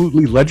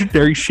absolutely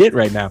legendary shit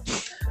right now.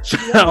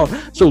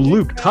 So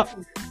Luke,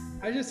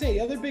 I was just saying,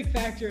 the other big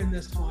factor in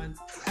this one,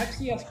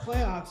 FCS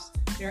playoffs,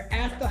 they're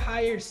at the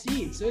higher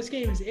seed. So this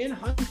game is in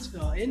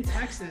Huntsville, in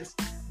Texas.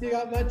 You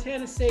got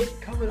Montana State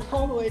coming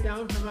all the way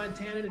down from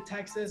Montana to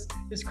Texas.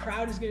 This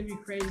crowd is going to be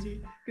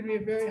crazy. It's going to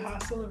be a very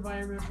hostile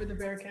environment for the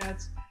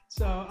Bearcats.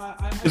 So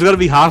it's going to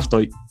be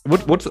hostile.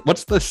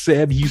 What's the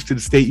Sam Houston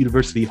State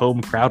University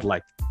home crowd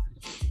like?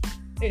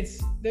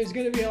 There's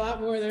going to be a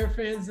lot more of their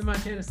fans than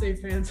Montana State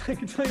fans. I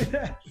can tell you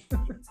that.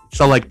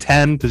 So like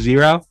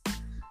 10-0.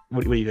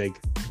 What do you think?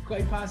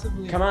 Quite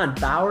possibly. Come on,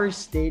 Bowers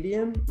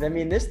Stadium. I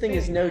mean, this thing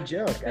is no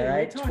joke. All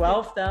right,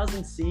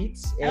 12,000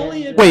 seats.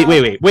 Wait.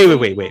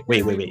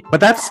 But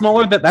that's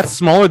smaller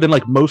than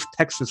like most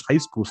Texas high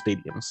school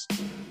stadiums.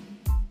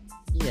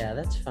 Yeah,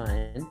 that's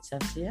fine. It's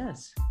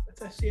FCS.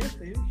 That's FCS,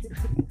 baby.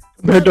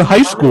 Compared to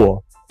high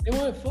school. They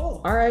want it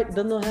full. All right,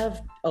 then they'll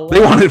have.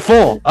 They want it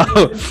full.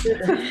 Oh.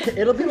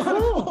 It'll be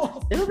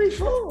full. It'll be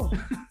full.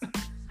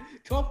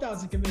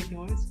 12,000 can make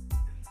noise.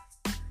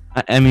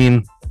 I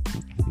mean,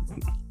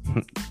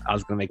 I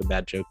was gonna make a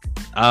bad joke.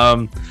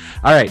 All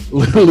right,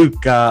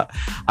 Luke.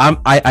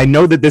 I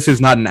know that this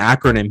is not an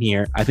acronym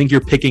here. I think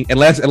you're picking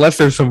unless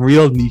there's some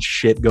real niche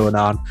shit going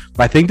on.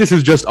 But I think this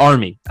is just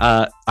Army.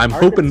 I'm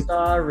hoping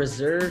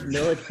Reserve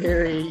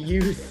Military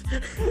Youth.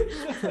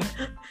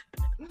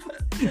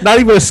 Not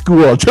even a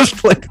school,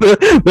 just like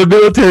the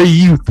military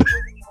youth.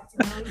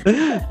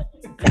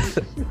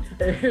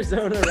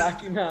 Arizona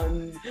Rocky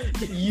Mountain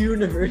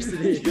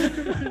University.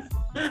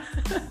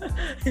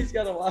 He's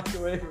got to walk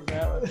away from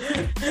that one.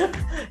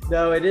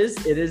 No, it is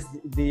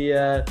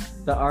the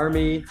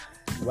Army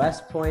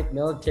West Point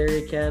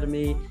Military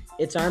Academy.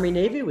 It's Army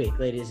Navy Week,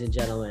 ladies and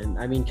gentlemen.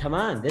 I mean, come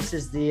on. This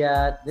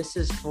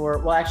is for,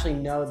 well, actually,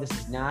 no, this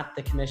is not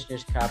the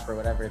Commissioner's Cup or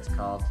whatever it's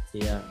called.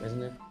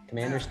 Isn't it?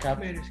 Commander's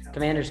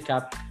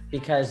Cup,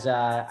 because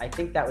I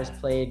think that was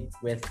played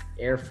with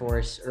Air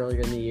Force earlier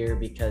in the year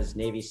because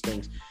Navy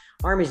stinks.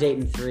 Army's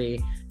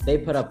 8-3. They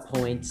put up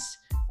points.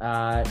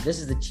 This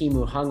is the team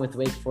who hung with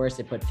Wake Forest.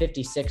 They put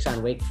 56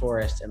 on Wake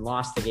Forest and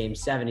lost the game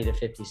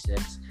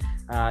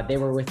 70-56. They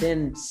were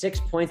within 6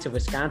 points of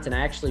Wisconsin.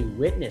 I actually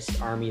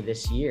witnessed Army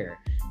this year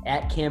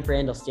at Camp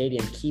Randall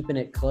Stadium, keeping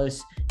it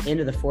close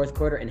into the fourth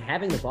quarter and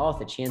having the ball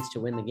with a chance to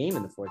win the game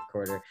in the fourth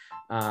quarter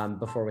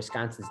before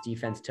Wisconsin's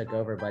defense took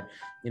over. But,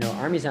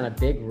 Army's on a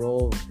big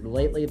roll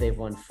lately. They've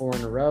won 4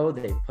 in a row.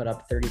 They've put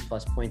up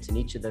 30-plus points in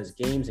each of those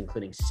games,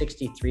 including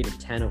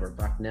 63-10 over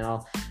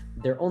Bucknell.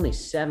 They're only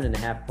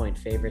 7.5-point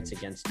favorites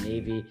against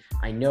Navy.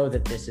 I know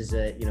that this is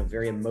a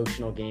very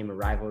emotional game, a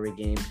rivalry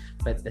game,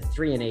 but the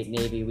 3-8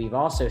 Navy we've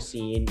also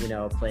seen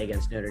play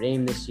against Notre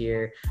Dame this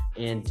year,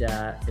 and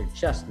they're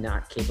just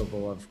not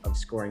capable of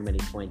scoring many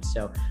points.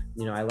 So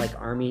I like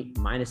Army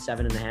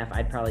 -7.5.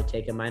 I'd probably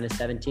take a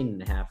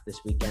 -17.5 this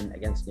weekend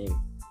against Navy.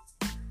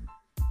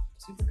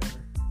 Super good.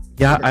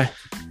 Yeah,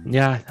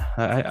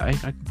 I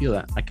can feel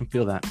that. I can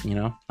feel that.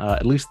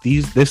 At least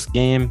this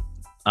game,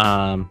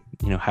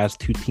 has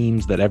two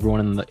teams that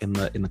everyone in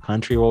the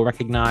country will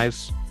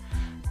recognize.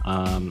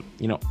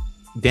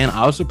 Dan,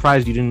 I was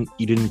surprised you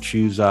didn't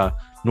choose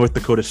North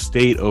Dakota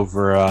State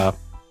over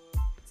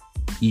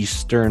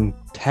Eastern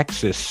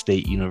Texas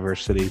State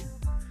University.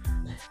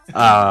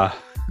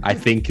 I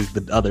think is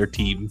the other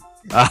team.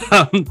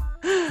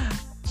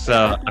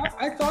 So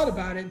I thought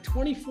about it.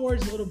 24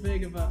 is a little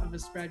big of a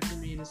spread for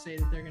me to say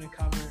that they're going to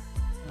cover.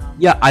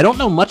 Yeah, I don't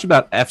know much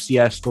about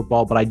FCS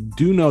football, but I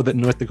do know that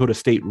North Dakota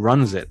State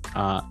runs it.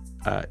 So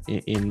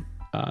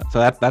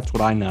that's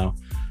what I know.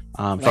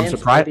 So I'm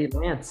surprised.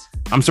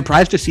 I'm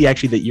surprised to see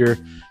actually that your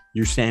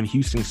Sam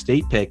Houston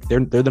State pick.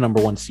 They're the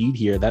number one seed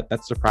here.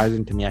 That's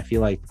surprising to me. I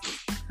feel like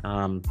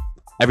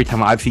every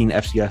time I've seen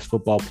FCS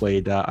football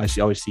played, I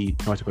always see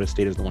North Dakota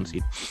State as the one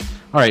seed.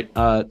 All right,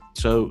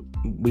 so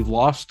we've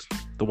lost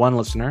the one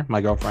listener,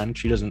 my girlfriend.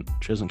 She doesn't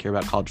care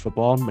about college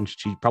football, and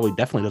she probably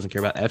definitely doesn't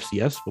care about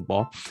FCS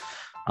football.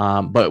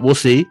 But we'll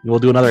see. We'll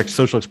do another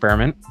social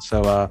experiment.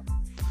 So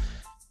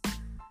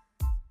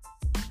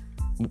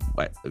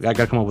I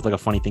gotta come up with like a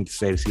funny thing to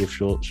say to see if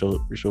she'll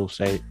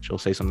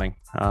say something.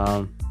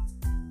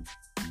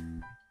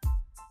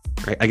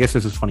 Right. I guess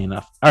this is funny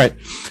enough. All right.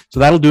 So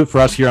that'll do it for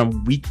us here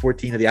on week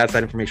 14 of the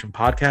Outside Information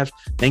Podcast.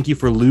 Thank you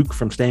for Luke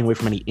from staying away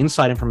from any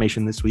inside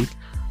information this week.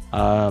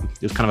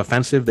 It was kind of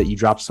offensive that you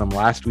dropped some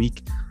last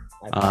week.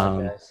 I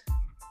apologize.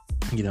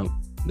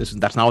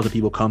 That's not what the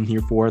people come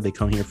here for. They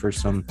come here for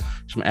some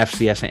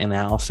FCS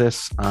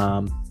analysis.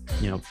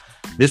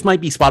 This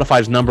might be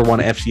Spotify's number one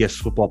FCS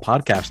football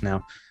podcast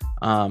now.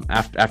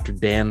 After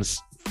Dan's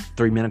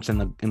 3 minutes in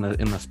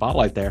the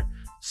spotlight there.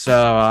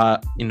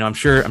 So, I'm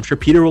sure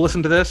Peter will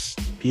listen to this.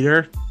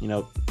 Peter,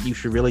 you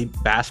should really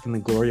bask in the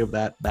glory of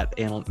that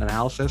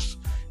analysis.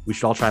 We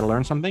should all try to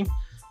learn something.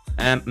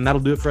 And that'll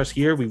do it for us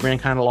here. We ran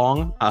kind of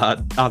long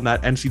on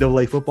that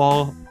NCAA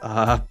football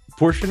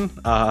portion.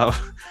 I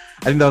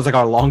think that was like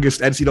our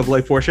longest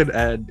NCAA portion,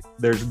 and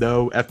there's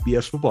no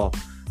FBS football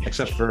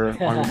except for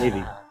Army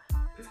Navy.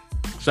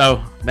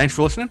 So, thanks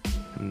for listening,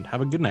 and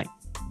have a good night.